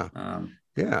kidding. Yeah.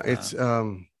 It's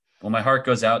well, my heart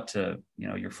goes out to,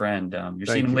 your friend. You're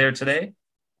seeing him later today?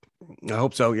 I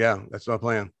hope so. Yeah. That's my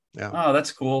plan. Yeah. Oh,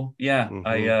 that's cool. Yeah.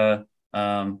 Mm-hmm.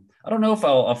 I don't know if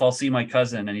I'll see my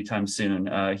cousin anytime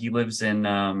soon. He lives in,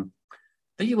 I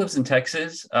think he lives in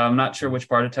Texas. I'm not sure which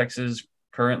part of Texas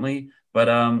currently, but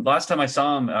last time I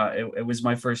saw him, it was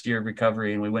my first year of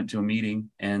recovery and we went to a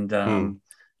meeting and,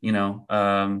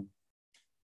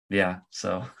 yeah.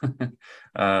 So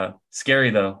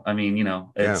scary though.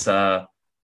 It's,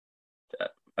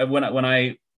 when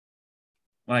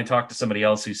I talk to somebody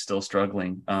else who's still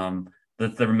struggling,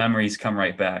 the memories come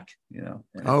right back, yeah.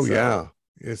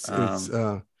 It's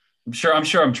I'm sure I'm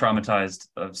traumatized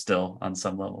still on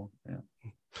some level. Yeah.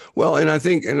 Well, and I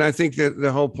think that the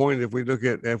whole point, if we look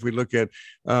at, we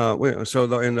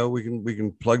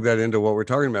can plug that into what we're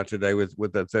talking about today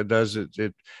with that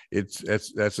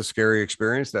that's a scary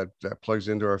experience that plugs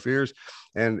into our fears,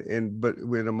 but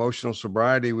with emotional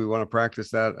sobriety, we want to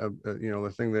practice that,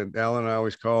 the thing that Alan and I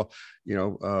always call,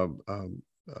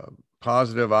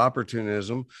 positive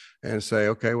opportunism, and say,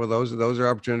 okay, well, those are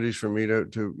opportunities for me to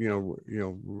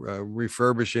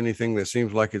refurbish anything that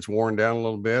seems like it's worn down a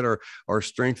little bit, or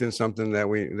strengthen something that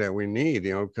we need,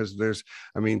 because there's,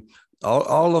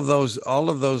 all of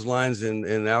those lines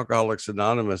in Alcoholics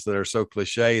Anonymous that are so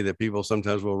cliche that people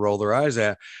sometimes will roll their eyes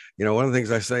at. One of the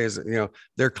things I say is,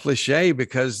 they're cliche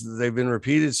because they've been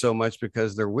repeated so much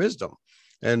because they're wisdom.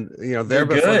 And, there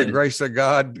before the grace of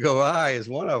God go I is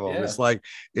one of them. Yeah. It's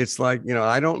like,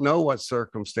 I don't know what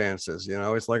circumstances,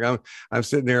 it's like I'm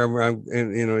sitting there, I'm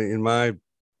in my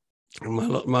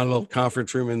little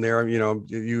conference room in there,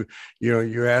 you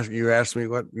asked me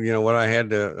what I had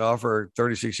to offer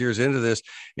 36 years into this.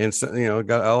 And so,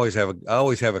 I always have a,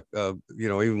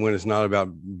 even when it's not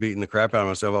about beating the crap out of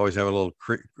myself, I always have a little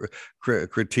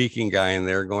critiquing guy in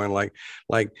there going like,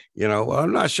 well,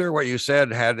 I'm not sure what you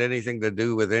said had anything to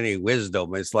do with any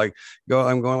wisdom. It's like,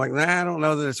 I'm going like, nah, I don't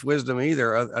know that it's wisdom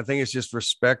either. I think it's just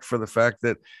respect for the fact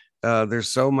that there's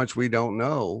so much we don't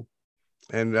know.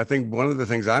 And I think one of the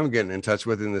things I'm getting in touch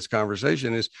with in this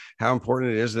conversation is how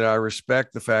important it is that I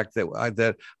respect the fact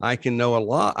that I can know a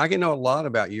lot. I can know a lot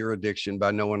about your addiction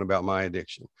by knowing about my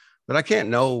addiction, but I can't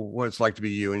know what it's like to be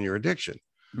you and your addiction.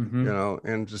 Mm-hmm.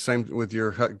 And the same with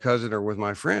your cousin or with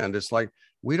my friend. It's like,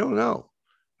 we don't know.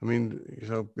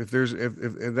 So if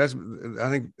that's,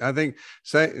 I think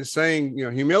saying,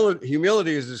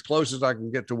 humility is as close as I can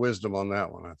get to wisdom on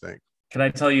that one, I think. Can I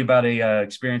tell you about a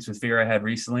experience with fear I had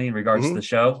recently in regards to Mm-hmm. the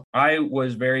show? I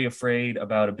was very afraid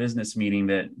about a business meeting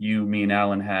that you, me, and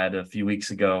Alan had a few weeks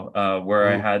ago, where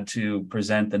I Mm-hmm. had to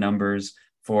present the numbers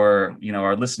for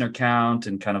our listener count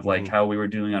and kind of like Mm-hmm. how we were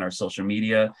doing on our social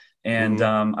media. And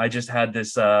Mm-hmm. I just had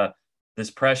this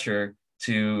pressure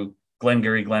to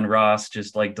Glenn Ross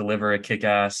just like deliver a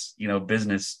kick-ass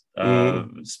business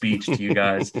speech to you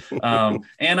guys.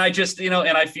 And I just,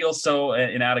 and I feel so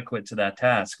inadequate to that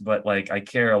task, but like I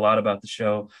care a lot about the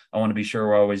show. I want to be sure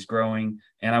we're always growing,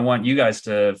 and I want you guys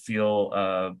to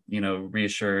feel,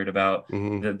 reassured about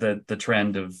Mm-hmm. the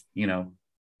trend of,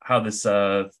 how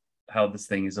this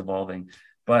thing is evolving.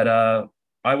 But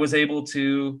I was able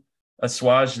to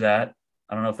assuage that.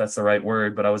 I don't know if that's the right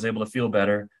word, but I was able to feel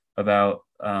better about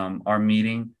our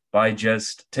meeting by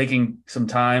just taking some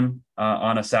time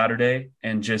on a Saturday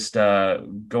and just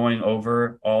going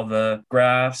over all the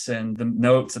graphs and the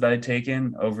notes that I'd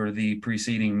taken over the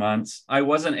preceding months. I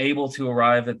wasn't able to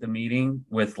arrive at the meeting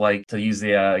with, like, to use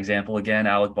the example again,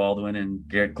 Alec Baldwin and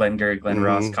Glenn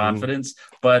Ross Mm-hmm. confidence,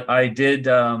 but I did,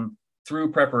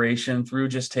 through preparation, through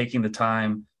just taking the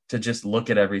time to just look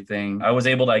at everything, I was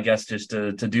able to, I guess, just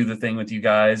to do the thing with you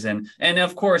guys. And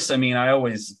of course, I mean, I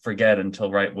always forget until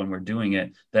right when we're doing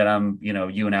it that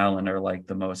you and Alan are like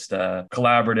the most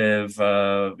collaborative,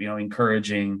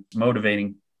 encouraging,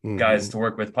 motivating guys Mm-hmm. to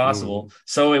work with Mm-hmm. possible.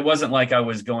 So it wasn't like I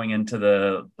was going into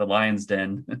the lion's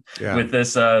den Yeah. with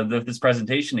this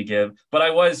presentation to give, but I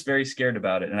was very scared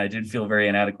about it, and I did feel very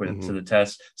inadequate Mm-hmm. to the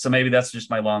test. So maybe that's just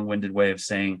my long-winded way of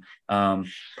saying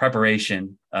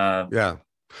preparation. Yeah.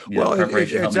 Well,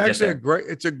 Preparation it's helped me get actually there.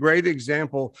 it's a great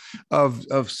example of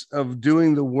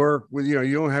doing the work with,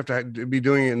 you don't have to be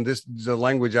doing it in the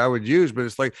language I would use, but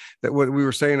it's like that what we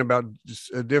were saying about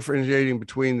differentiating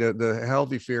between the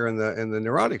healthy fear and the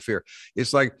neurotic fear.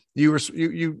 It's like you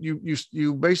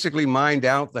basically mined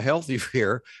out the healthy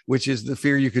fear, which is the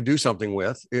fear you could do something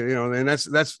with, and that's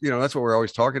that's what we're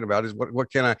always talking about is what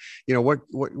can I,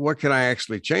 what can I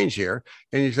actually change here?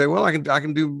 And you say, well, I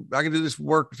can do this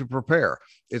work to prepare.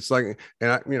 It's like,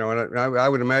 and I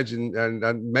would imagine, and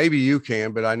maybe you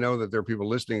can, but I know that there are people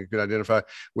listening who could identify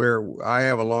where I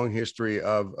have a long history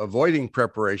of avoiding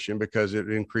preparation because it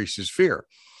increases fear,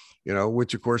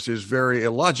 which of course is very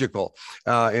illogical.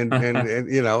 But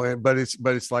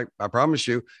it's like, I promise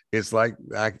you, it's like,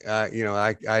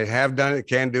 I have done it,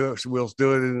 can do it. So we'll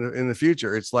do it in the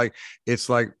future. It's like,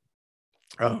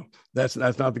 oh, that's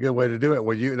not the good way to do it.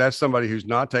 Well, that's somebody who's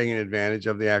not taking advantage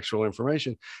of the actual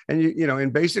information. And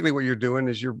and basically what you're doing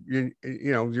is you're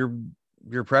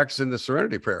practicing the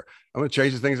serenity prayer. I'm going to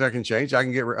change the things I can change. I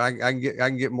can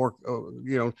get more,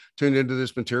 tuned into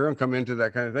this material and come into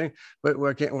that kind of thing. But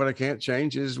what I can't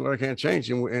change is what I can't change,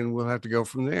 and we'll have to go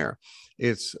from there.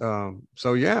 It's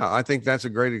so yeah, I think that's a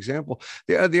great example.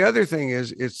 The other thing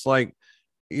is, it's like,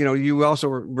 you also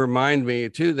remind me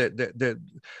too that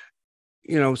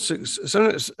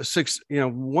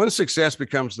one success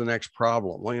becomes the next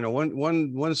problem. Well,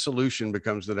 one solution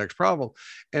becomes the next problem.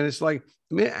 And it's like,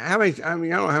 I mean, I don't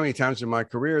know how many times in my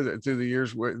career that through the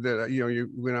years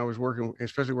when I was working,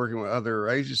 especially working with other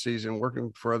agencies and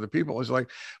working for other people, it's like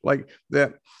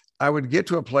that I would get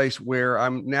to a place where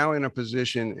I'm now in a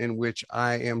position in which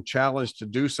I am challenged to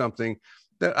do something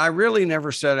that I really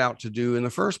never set out to do in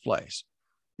the first place.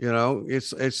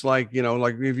 It's like,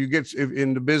 like if you get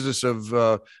in the business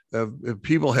of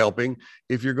people helping,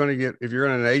 if you're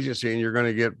in an agency and you're going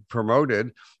to get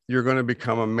promoted, you're going to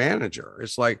become a manager.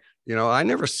 It's like, I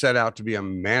never set out to be a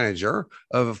manager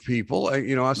of people. I'm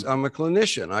a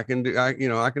clinician. I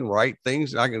can write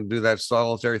things. I can do that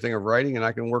solitary thing of writing, and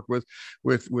I can work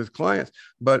with clients.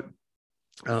 But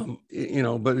but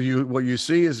what you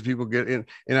see is people get in,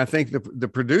 and I think the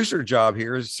producer job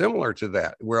here is similar to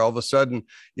that, where all of a sudden,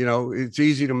 it's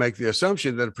easy to make the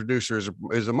assumption that a producer is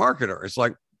a marketer. It's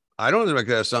like, I don't make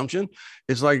that assumption.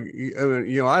 It's like,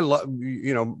 I love,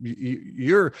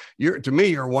 you're to me,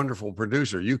 you're a wonderful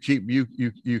producer. You keep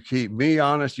me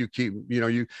honest. You keep,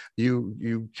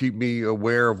 you keep me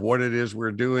aware of what it is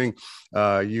we're doing.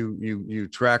 You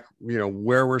track,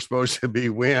 where we're supposed to be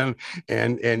when,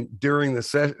 and during the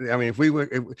session. I mean,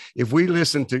 if we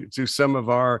listen to some of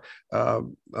our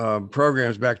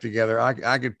programs back together,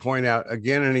 I could point out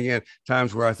again and again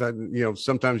times where I thought,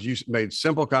 sometimes you made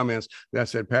simple comments that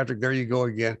said, Patrick, there you go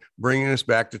again, bringing us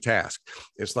back to task.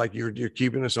 It's like you're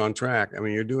keeping us on track. I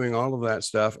mean, you're doing all of that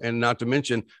stuff, and not to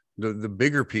mention the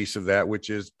bigger piece of that, which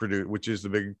is the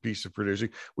big piece of producing,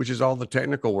 which is all the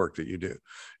technical work that you do.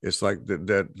 It's like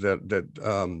that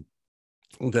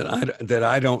that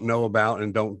I don't know about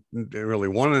and don't really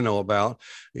want to know about,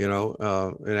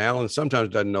 and Alan sometimes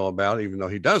doesn't know about, even though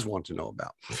he does want to know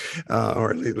about,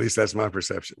 or at least that's my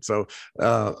perception. So,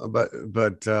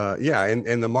 yeah,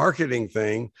 and the marketing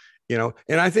thing,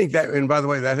 and I think that, and by the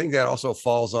way, I think that also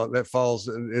falls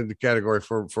in the category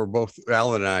for both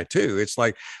Alan and I too. It's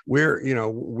like we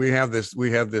have this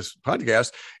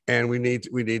podcast, and we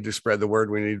need to spread the word.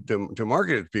 We need to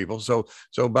market it to people. So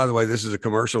by the way, this is a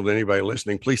commercial to anybody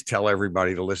listening. Please tell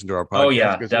everybody to listen to our podcast. Oh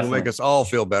yeah, because definitely. It'll make us all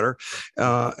feel better.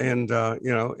 And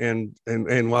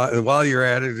while you're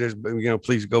at it, just,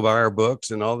 please go buy our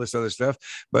books and all this other stuff.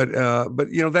 But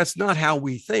that's not how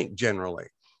we think generally.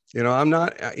 I'm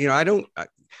not, I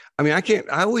can't,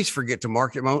 I always forget to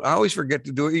market I always forget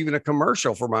to do even a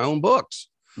commercial for my own books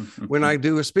when I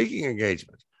do a speaking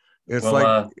engagement. It's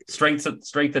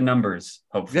strengthen numbers,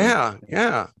 hopefully.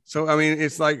 Yeah. So,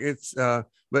 it's like,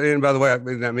 and by the way,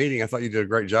 in that meeting, I thought you did a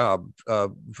great job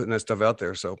putting that stuff out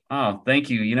there. So, oh, thank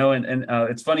you. And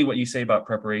it's funny what you say about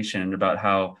preparation and about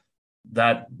how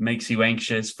that makes you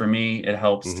anxious. For me, it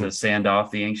helps to sand off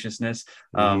the anxiousness.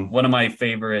 One of my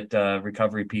favorite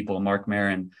recovery people, Mark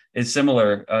Maron, is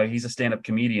similar. He's a stand-up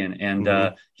comedian,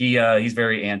 and he's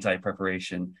very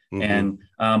anti-preparation. And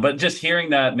but just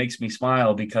hearing that makes me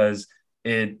smile, because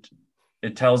it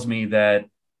tells me that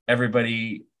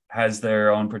everybody has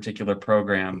their own particular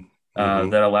program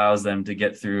that allows them to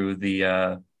get through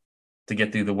the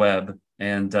web.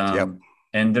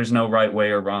 And there's no right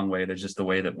way or wrong way. There's just the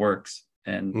way that works.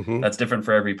 And that's different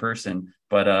for every person.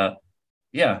 But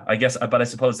yeah, I guess, but I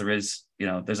suppose there is,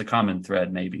 there's a common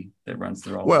thread maybe that runs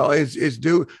through all. Well, this is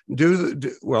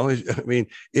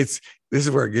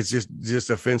where it gets just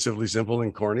offensively simple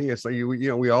and corny. It's like,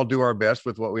 we all do our best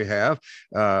with what we have.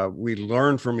 We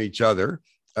learn from each other.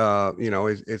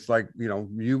 It's like,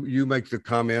 you make the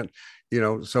comment,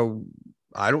 so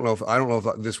I don't know if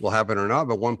this will happen or not,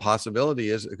 but one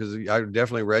possibility is, because I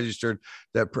definitely registered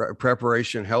that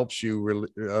preparation helps you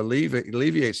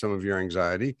alleviate some of your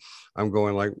anxiety. I'm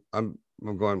going,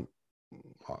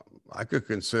 I could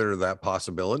consider that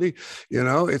possibility.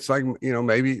 It's like,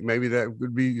 maybe that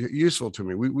would be useful to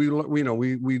me. We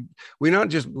don't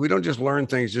just learn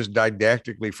things just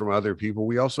didactically from other people.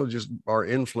 We also just are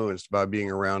influenced by being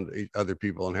around other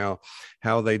people and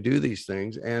how they do these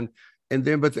things. And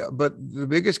then, but the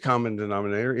biggest common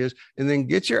denominator is, and then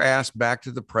get your ass back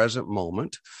to the present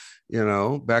moment,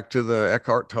 back to the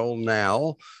Eckhart Tolle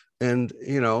now, and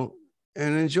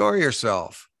enjoy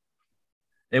yourself.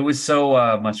 It was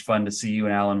so much fun to see you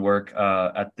and Alan work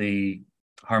at the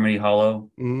Harmony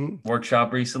Hollow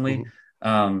workshop recently,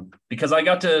 because I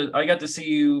got to see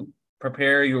you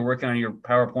prepare. You were working on your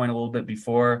PowerPoint a little bit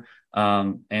before,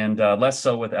 and less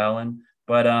so with Alan,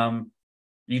 but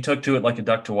you took to it like a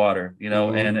duck to water,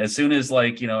 and as soon as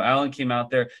Alan came out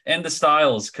there, and the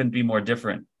styles couldn't be more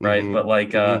different. Right. But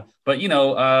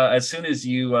as soon as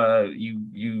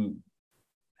you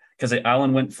because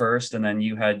Alan went first and then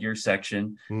you had your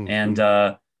section, and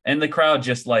the crowd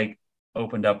just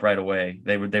opened up right away.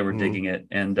 They were digging it.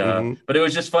 And, but it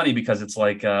was just funny because it's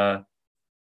like,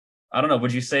 I don't know.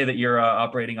 Would you say that you're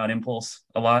operating on impulse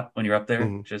a lot when you're up there?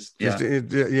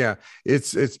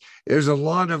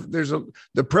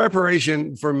 The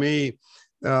preparation for me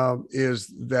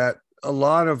is that a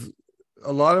lot of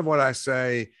what I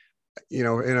say,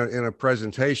 in a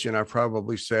presentation, I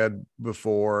probably said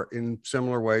before in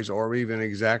similar ways, or even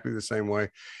exactly the same way.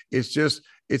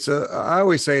 I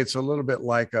always say it's a little bit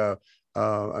like I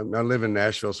live in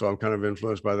Nashville, so I'm kind of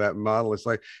influenced by that model. It's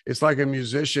like a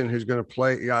musician who's going to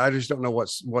play. I just don't know what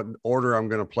order I'm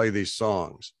going to play these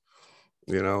songs,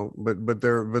 but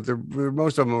they're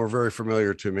most of them are very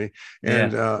familiar to me.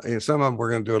 And some of them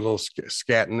we're going to do a little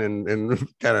scatting and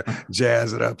kind of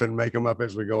jazz it up and make them up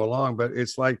as we go along. But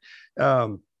it's like,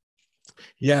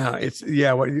 what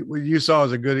you saw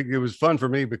is it was fun for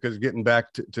me, because getting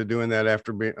back to doing that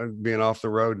after being off the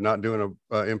road, not doing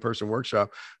a in-person workshop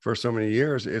for so many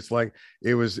years, it's like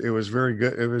it was very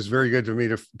good. It was very good to me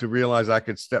to realize I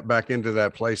could step back into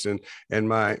that place, and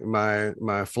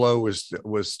my flow was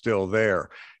still there.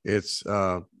 It's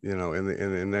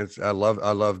and that's I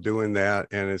love doing that.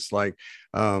 And it's like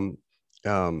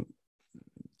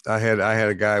I had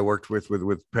a guy I worked with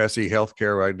Pessy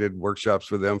Healthcare. I did workshops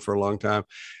with them for a long time,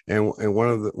 and one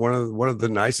of the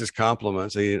nicest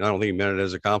compliments. I don't think he meant it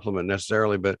as a compliment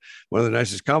necessarily, but one of the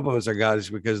nicest compliments I got is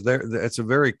because it's a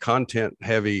very content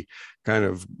heavy kind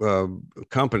of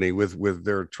company with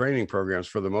their training programs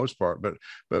for the most part. But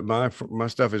my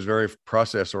stuff is very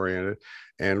process oriented.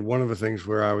 And one of the things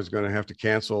where I was going to have to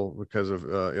cancel because of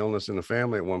illness in the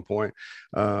family at one point,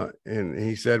 and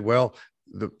he said, well,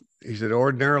 he said,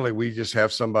 ordinarily we just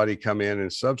have somebody come in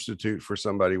and substitute for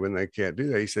somebody when they can't do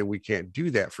that. He said, we can't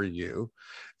do that for you.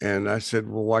 And I said,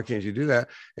 well, why can't you do that?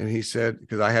 And he said,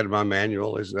 because I had my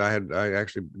manual, I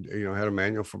actually, had a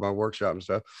manual for my workshop and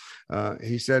stuff.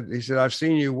 He said, I've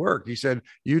seen you work. He said,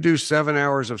 you do 7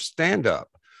 hours of stand-up.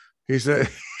 He said,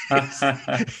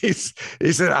 he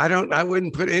said, I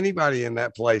wouldn't put anybody in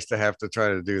that place to have to try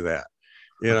to do that.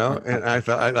 And I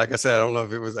thought, like I said, I don't know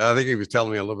if it was, I think he was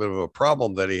telling me a little bit of a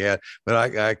problem that he had, but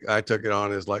I took it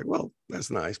on as like, well, that's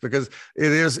nice, because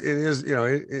it is,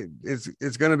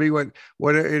 it's going to be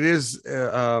what it is.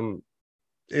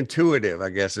 Intuitive, I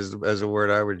guess, is a word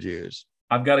I would use.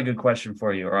 I've got a good question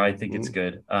for you, or I think it's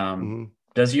good.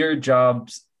 Does your job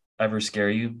ever scare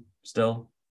you still?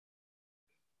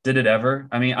 Did it ever?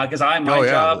 I mean, because my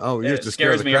job it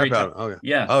scares me every time. Oh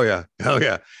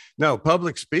yeah. No,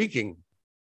 public speaking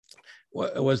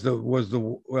was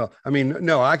well, I mean,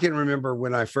 no, I can remember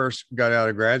when I first got out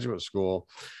of graduate school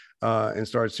and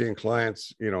started seeing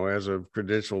clients, as a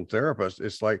credentialed therapist.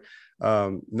 It's like,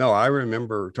 no, I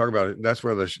remember talking about it. That's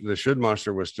where the should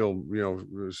monster was still,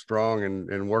 strong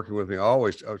and working with me,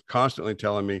 always constantly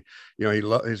telling me,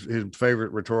 his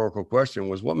favorite rhetorical question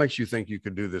was, what makes you think you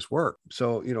could do this work?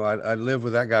 So, I lived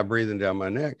with that guy breathing down my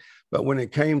neck. But when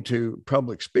it came to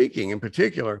public speaking in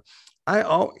particular, I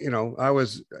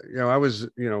was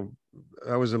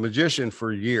a magician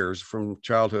for years, from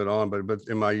childhood on, but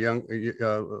in my young,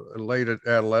 late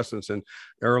adolescence and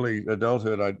early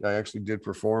adulthood, I actually did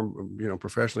perform,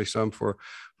 professionally, some for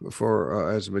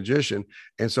as a magician.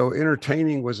 And so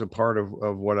entertaining was a part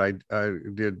of what I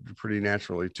did pretty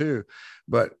naturally too.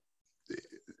 But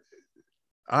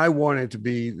I wanted to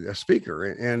be a speaker,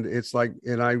 and it's like,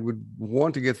 and I would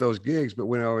want to get those gigs, but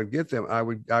when I would get them, I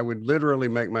would literally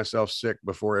make myself sick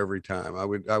before every time. I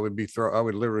would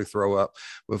literally throw up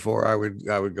before I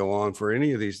would go on for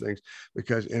any of these things,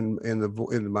 because in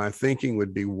my thinking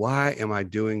would be, why am I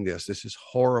doing this? This is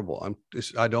horrible.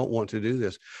 I don't want to do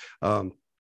this.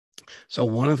 So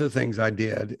one of the things I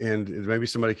did, and maybe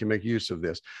somebody can make use of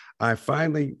this, I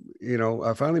finally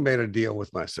made a deal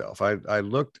with myself. I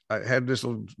had this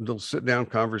little sit down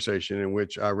conversation in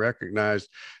which I recognized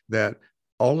that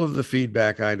all of the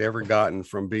feedback I'd ever gotten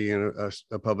from being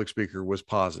a public speaker was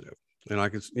positive. And I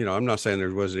could, I'm not saying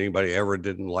there wasn't anybody ever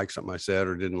didn't like something I said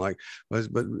or didn't like, but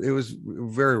it was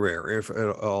very rare, if at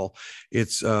all.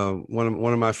 It's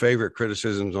one of my favorite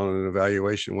criticisms on an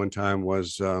evaluation one time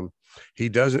was,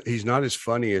 he's not as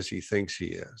funny as he thinks he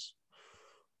is.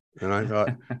 And I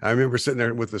thought, I remember sitting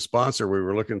there with the sponsor, we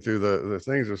were looking through the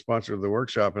things, the sponsor of the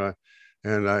workshop.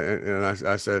 And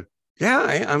I said,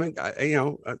 yeah,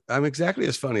 I'm exactly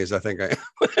as funny as I think I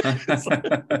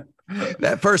am.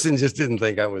 That person just didn't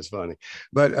think I was funny.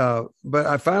 But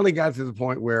I finally got to the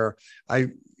point where I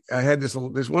had this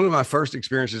one of my first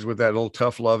experiences with that little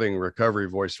tough loving recovery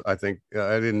voice. I think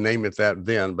I didn't name it that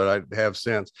then, but I have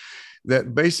since,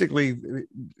 that basically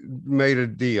made a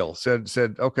deal,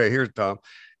 said, okay, here's Tom.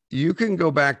 You can go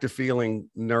back to feeling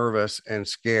nervous and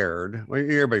scared. Well,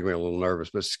 everybody can be a little nervous,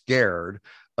 but scared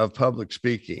of public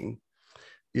speaking.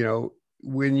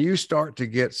 When you start to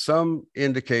get some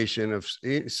indication of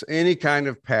any kind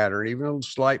of pattern, even a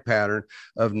slight pattern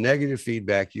of negative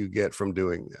feedback you get from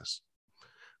doing this.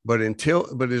 But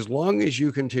as long as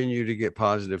you continue to get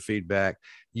positive feedback,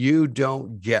 you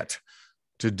don't get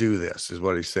to do this, is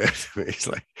what he said to me.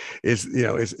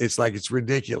 It's like, it's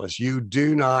ridiculous. You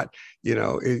do not,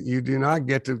 you do not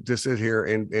get to sit here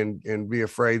and be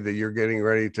afraid that you're getting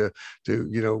ready to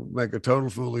make a total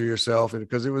fool of yourself. And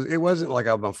because it wasn't like,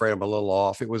 I'm afraid I'm a little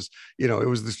off. It was, it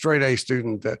was the straight A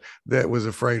student that was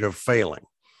afraid of failing,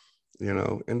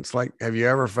 and it's like, have you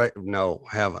ever failed? No,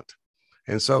 haven't.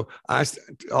 And so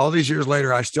all these years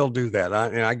later, I still do that.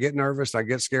 I get nervous, I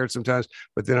get scared sometimes,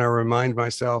 but then I remind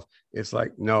myself, it's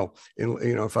like, no, and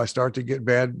if I start to get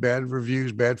bad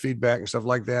reviews, bad feedback and stuff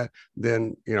like that,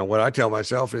 then, what I tell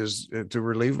myself is, to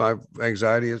relieve my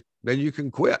anxiety, is then you can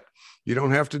quit. You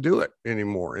don't have to do it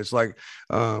anymore. It's like,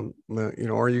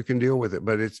 or you can deal with it,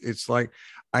 but it's like,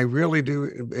 I really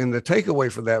do. And the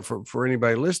takeaway for that, for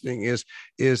anybody listening is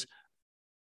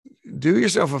do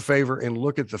yourself a favor and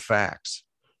look at the facts.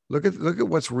 Look at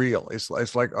what's real. It's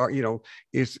like,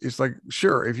 it's like,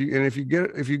 sure. If you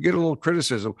get a little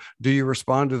criticism, do you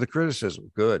respond to the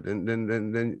criticism? Good. And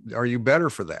then are you better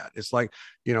for that? It's like,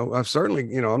 I've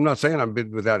certainly, I'm not saying I've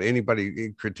been without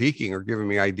anybody critiquing or giving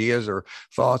me ideas or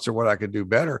thoughts or what I could do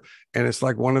better. And it's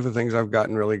like one of the things I've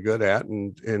gotten really good at.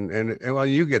 And well,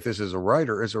 you get this as a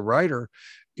writer. As a writer,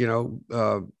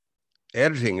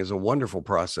 editing is a wonderful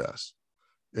process.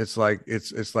 It's like,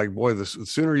 boy, the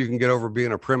sooner you can get over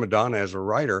being a prima donna as a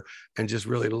writer and just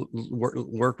really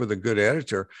work with a good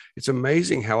editor, it's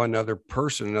amazing how another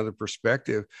person, another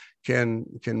perspective can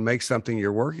make something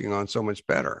you're working on so much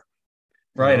better.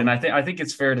 Right. And I think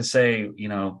it's fair to say,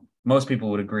 most people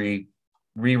would agree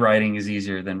rewriting is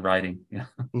easier than writing.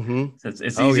 Mm-hmm. So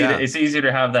it's easy it's easier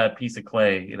to have that piece of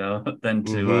clay, than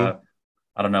to mm-hmm.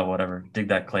 I don't know, whatever, dig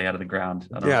that clay out of the ground.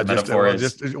 I don't know Yeah, what the metaphor is.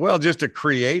 Just to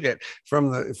create it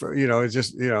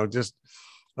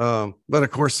but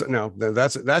of course, no,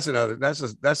 that's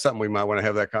something we might want to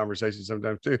have that conversation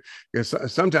sometime too, because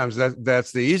sometimes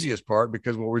that's the easiest part,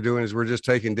 because what we're doing is we're just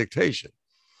taking dictation.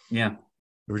 Yeah.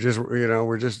 We're just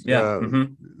mm-hmm.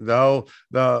 The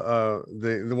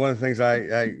one of the things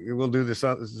I will do this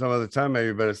some other time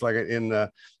maybe, but it's like in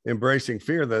Embracing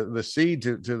Fear, the seed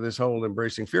to this whole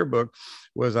Embracing Fear book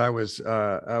was I was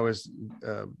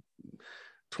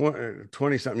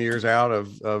 20 something years out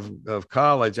of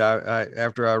college. I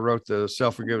after I wrote the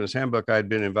Self-Forgiveness Handbook, I had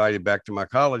been invited back to my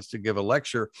college to give a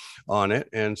lecture on it,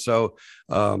 and so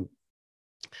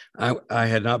I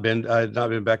had not been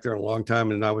back there in a long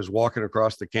time, and I was walking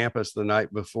across the campus the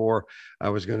night before I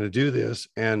was going to do this,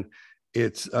 and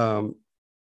it's I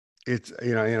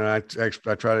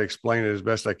try to explain it as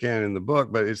best I can in the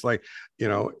book, but it's like,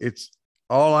 it's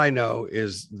all I know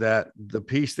is that the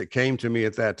piece that came to me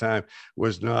at that time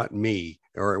was not me,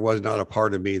 or it was not a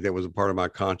part of me that was a part of my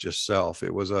conscious self.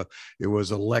 It was a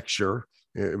lecture.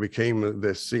 It became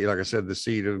the seed, like I said, the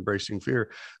seed of Embracing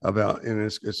Fear about, and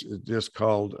it's just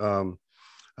called,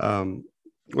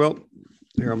 well,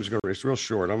 here, it's real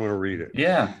short. I'm going to read it.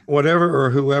 Yeah. Whatever or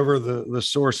whoever the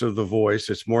source of the voice,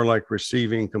 it's more like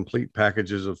receiving complete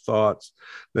packages of thoughts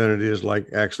than it is like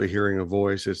actually hearing a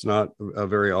voice. It's not a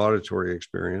very auditory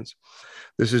experience.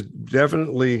 This is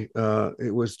definitely,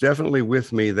 it was definitely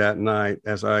with me that night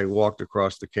as I walked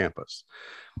across the campus.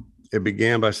 It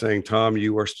began by saying, Tom,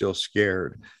 you are still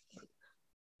scared.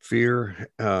 Fear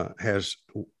has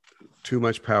too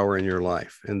much power in your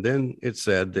life. And then it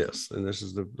said this, and this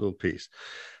is the little piece.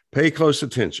 Pay close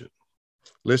attention.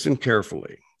 Listen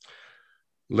carefully.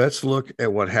 Let's look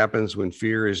at what happens when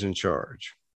fear is in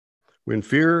charge. When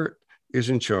fear is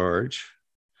in charge,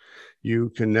 you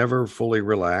can never fully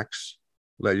relax,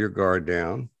 let your guard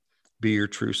down, be your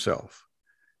true self.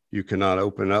 You cannot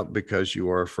open up because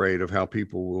you are afraid of how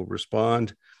people will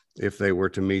respond if they were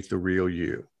to meet the real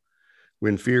you.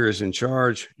 When fear is in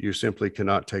charge, you simply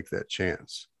cannot take that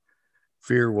chance.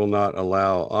 Fear will not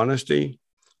allow honesty.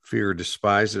 Fear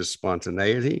despises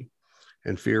spontaneity,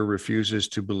 and fear refuses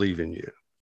to believe in you.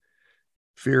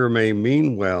 Fear may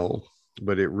mean well,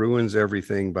 but it ruins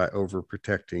everything by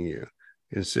overprotecting you,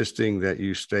 insisting that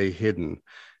you stay hidden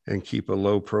and keep a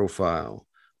low profile,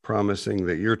 promising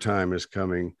that your time is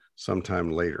coming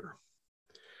sometime later.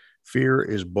 Fear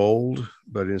is bold,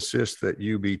 but insists that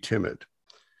you be timid.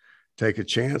 Take a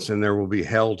chance and there will be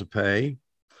hell to pay.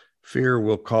 Fear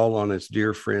will call on its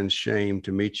dear friend shame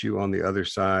to meet you on the other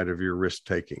side of your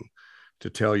risk-taking, to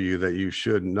tell you that you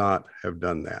should not have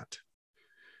done that.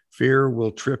 Fear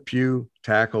will trip you,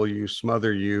 tackle you,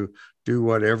 smother you, do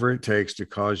whatever it takes to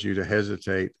cause you to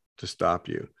hesitate, to stop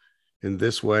you. In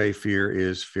this way, fear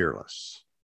is fearless.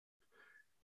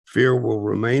 Fear will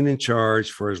remain in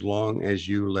charge for as long as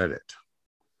you let it.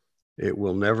 It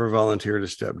will never volunteer to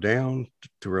step down,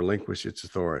 to relinquish its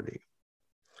authority.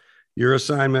 Your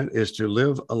assignment is to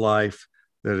live a life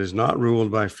that is not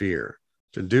ruled by fear.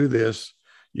 To do this,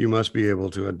 you must be able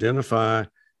to identify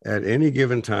at any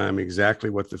given time exactly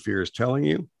what the fear is telling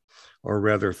you, or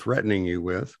rather threatening you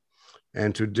with,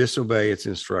 and to disobey its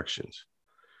instructions.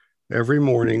 Every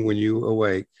morning when you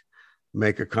awake,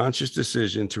 make a conscious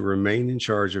decision to remain in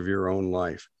charge of your own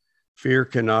life. Fear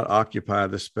cannot occupy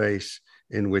the space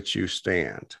in which you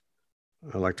stand.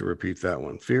 I like to repeat that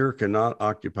one. Fear cannot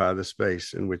occupy the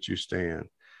space in which you stand.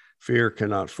 Fear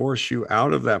cannot force you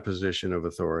out of that position of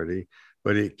authority,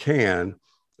 but it can,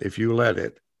 if you let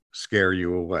it, scare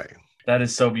you away. That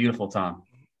is so beautiful, Tom.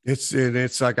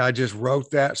 It's like I just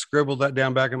scribbled that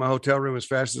down back in my hotel room as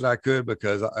fast as I could,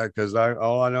 because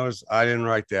all I know is I didn't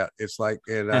write that. It's like,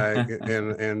 and I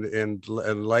and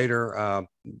later,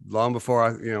 long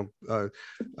before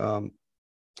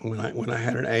when I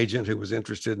had an agent who was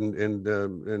interested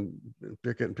in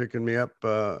picking me up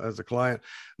as a client,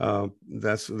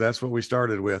 that's what we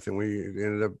started with, and we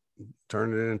ended up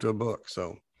turning it into a book.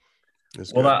 So,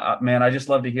 man, I just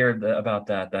love to hear about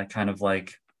that. That kind of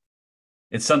like,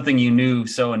 it's something you knew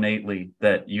so innately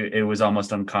that it was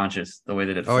almost unconscious the way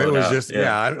that it flowed out. Just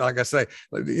like I say,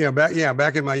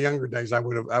 back in my younger days, I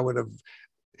would have.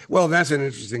 Well, that's an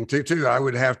interesting too. I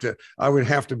would have to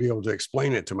be able to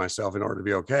explain it to myself in order to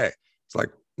be okay. It's like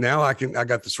now I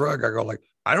got the shrug. I go like,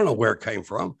 I don't know where it came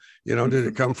from. Did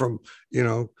it come from,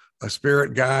 a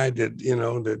spirit guide?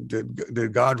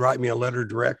 Did God write me a letter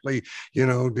directly?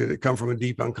 Did it come from a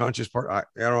deep unconscious part? I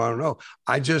don't know.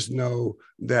 I just know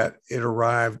that it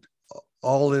arrived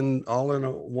all in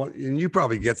one, and you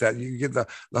probably get that. You get the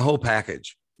whole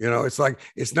package. It's like,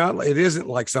 it isn't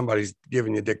like somebody's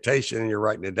giving you dictation and you're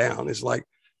writing it down. It's like,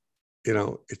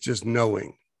 it's just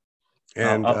knowing.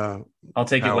 And I'll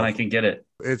take it when I can get it.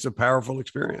 It's a powerful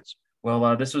experience.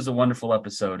 Well, this was a wonderful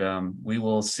episode. We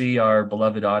will see our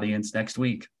beloved audience next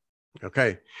week.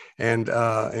 Okay. And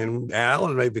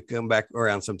Alan maybe come back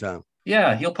around sometime.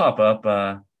 Yeah, he'll pop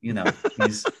up.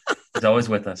 He's always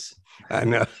with us. I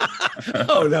know.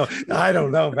 Oh no, I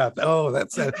don't know about that. Oh,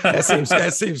 that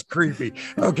seems creepy.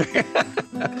 Okay.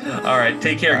 All right.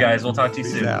 Take care, guys. We'll talk to you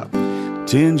soon. Out.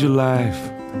 Tend your life,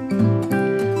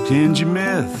 tend your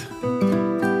myth.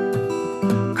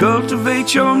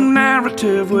 Cultivate your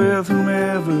narrative with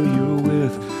whomever you're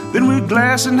with. Then with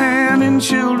glass in hand and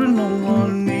children on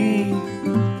one knee,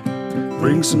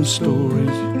 bring some stories,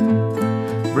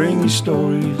 bring your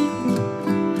stories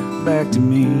back to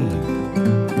me.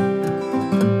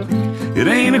 It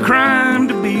ain't a crime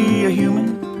to be a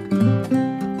human.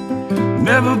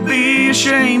 Never be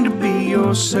ashamed to be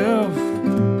yourself.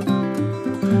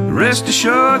 Rest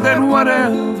assured that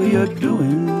whatever you're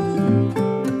doing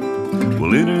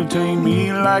will entertain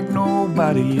me like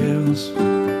nobody else.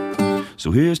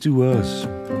 So here's to us,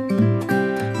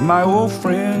 my old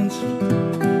friends,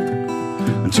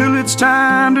 until it's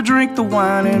time to drink the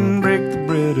wine and break the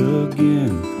bread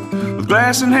again. With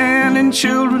glass in hand and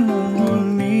children on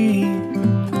one knee,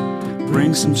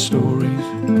 bring some stories,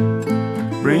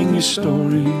 bring your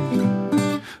stories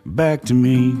back to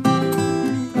me.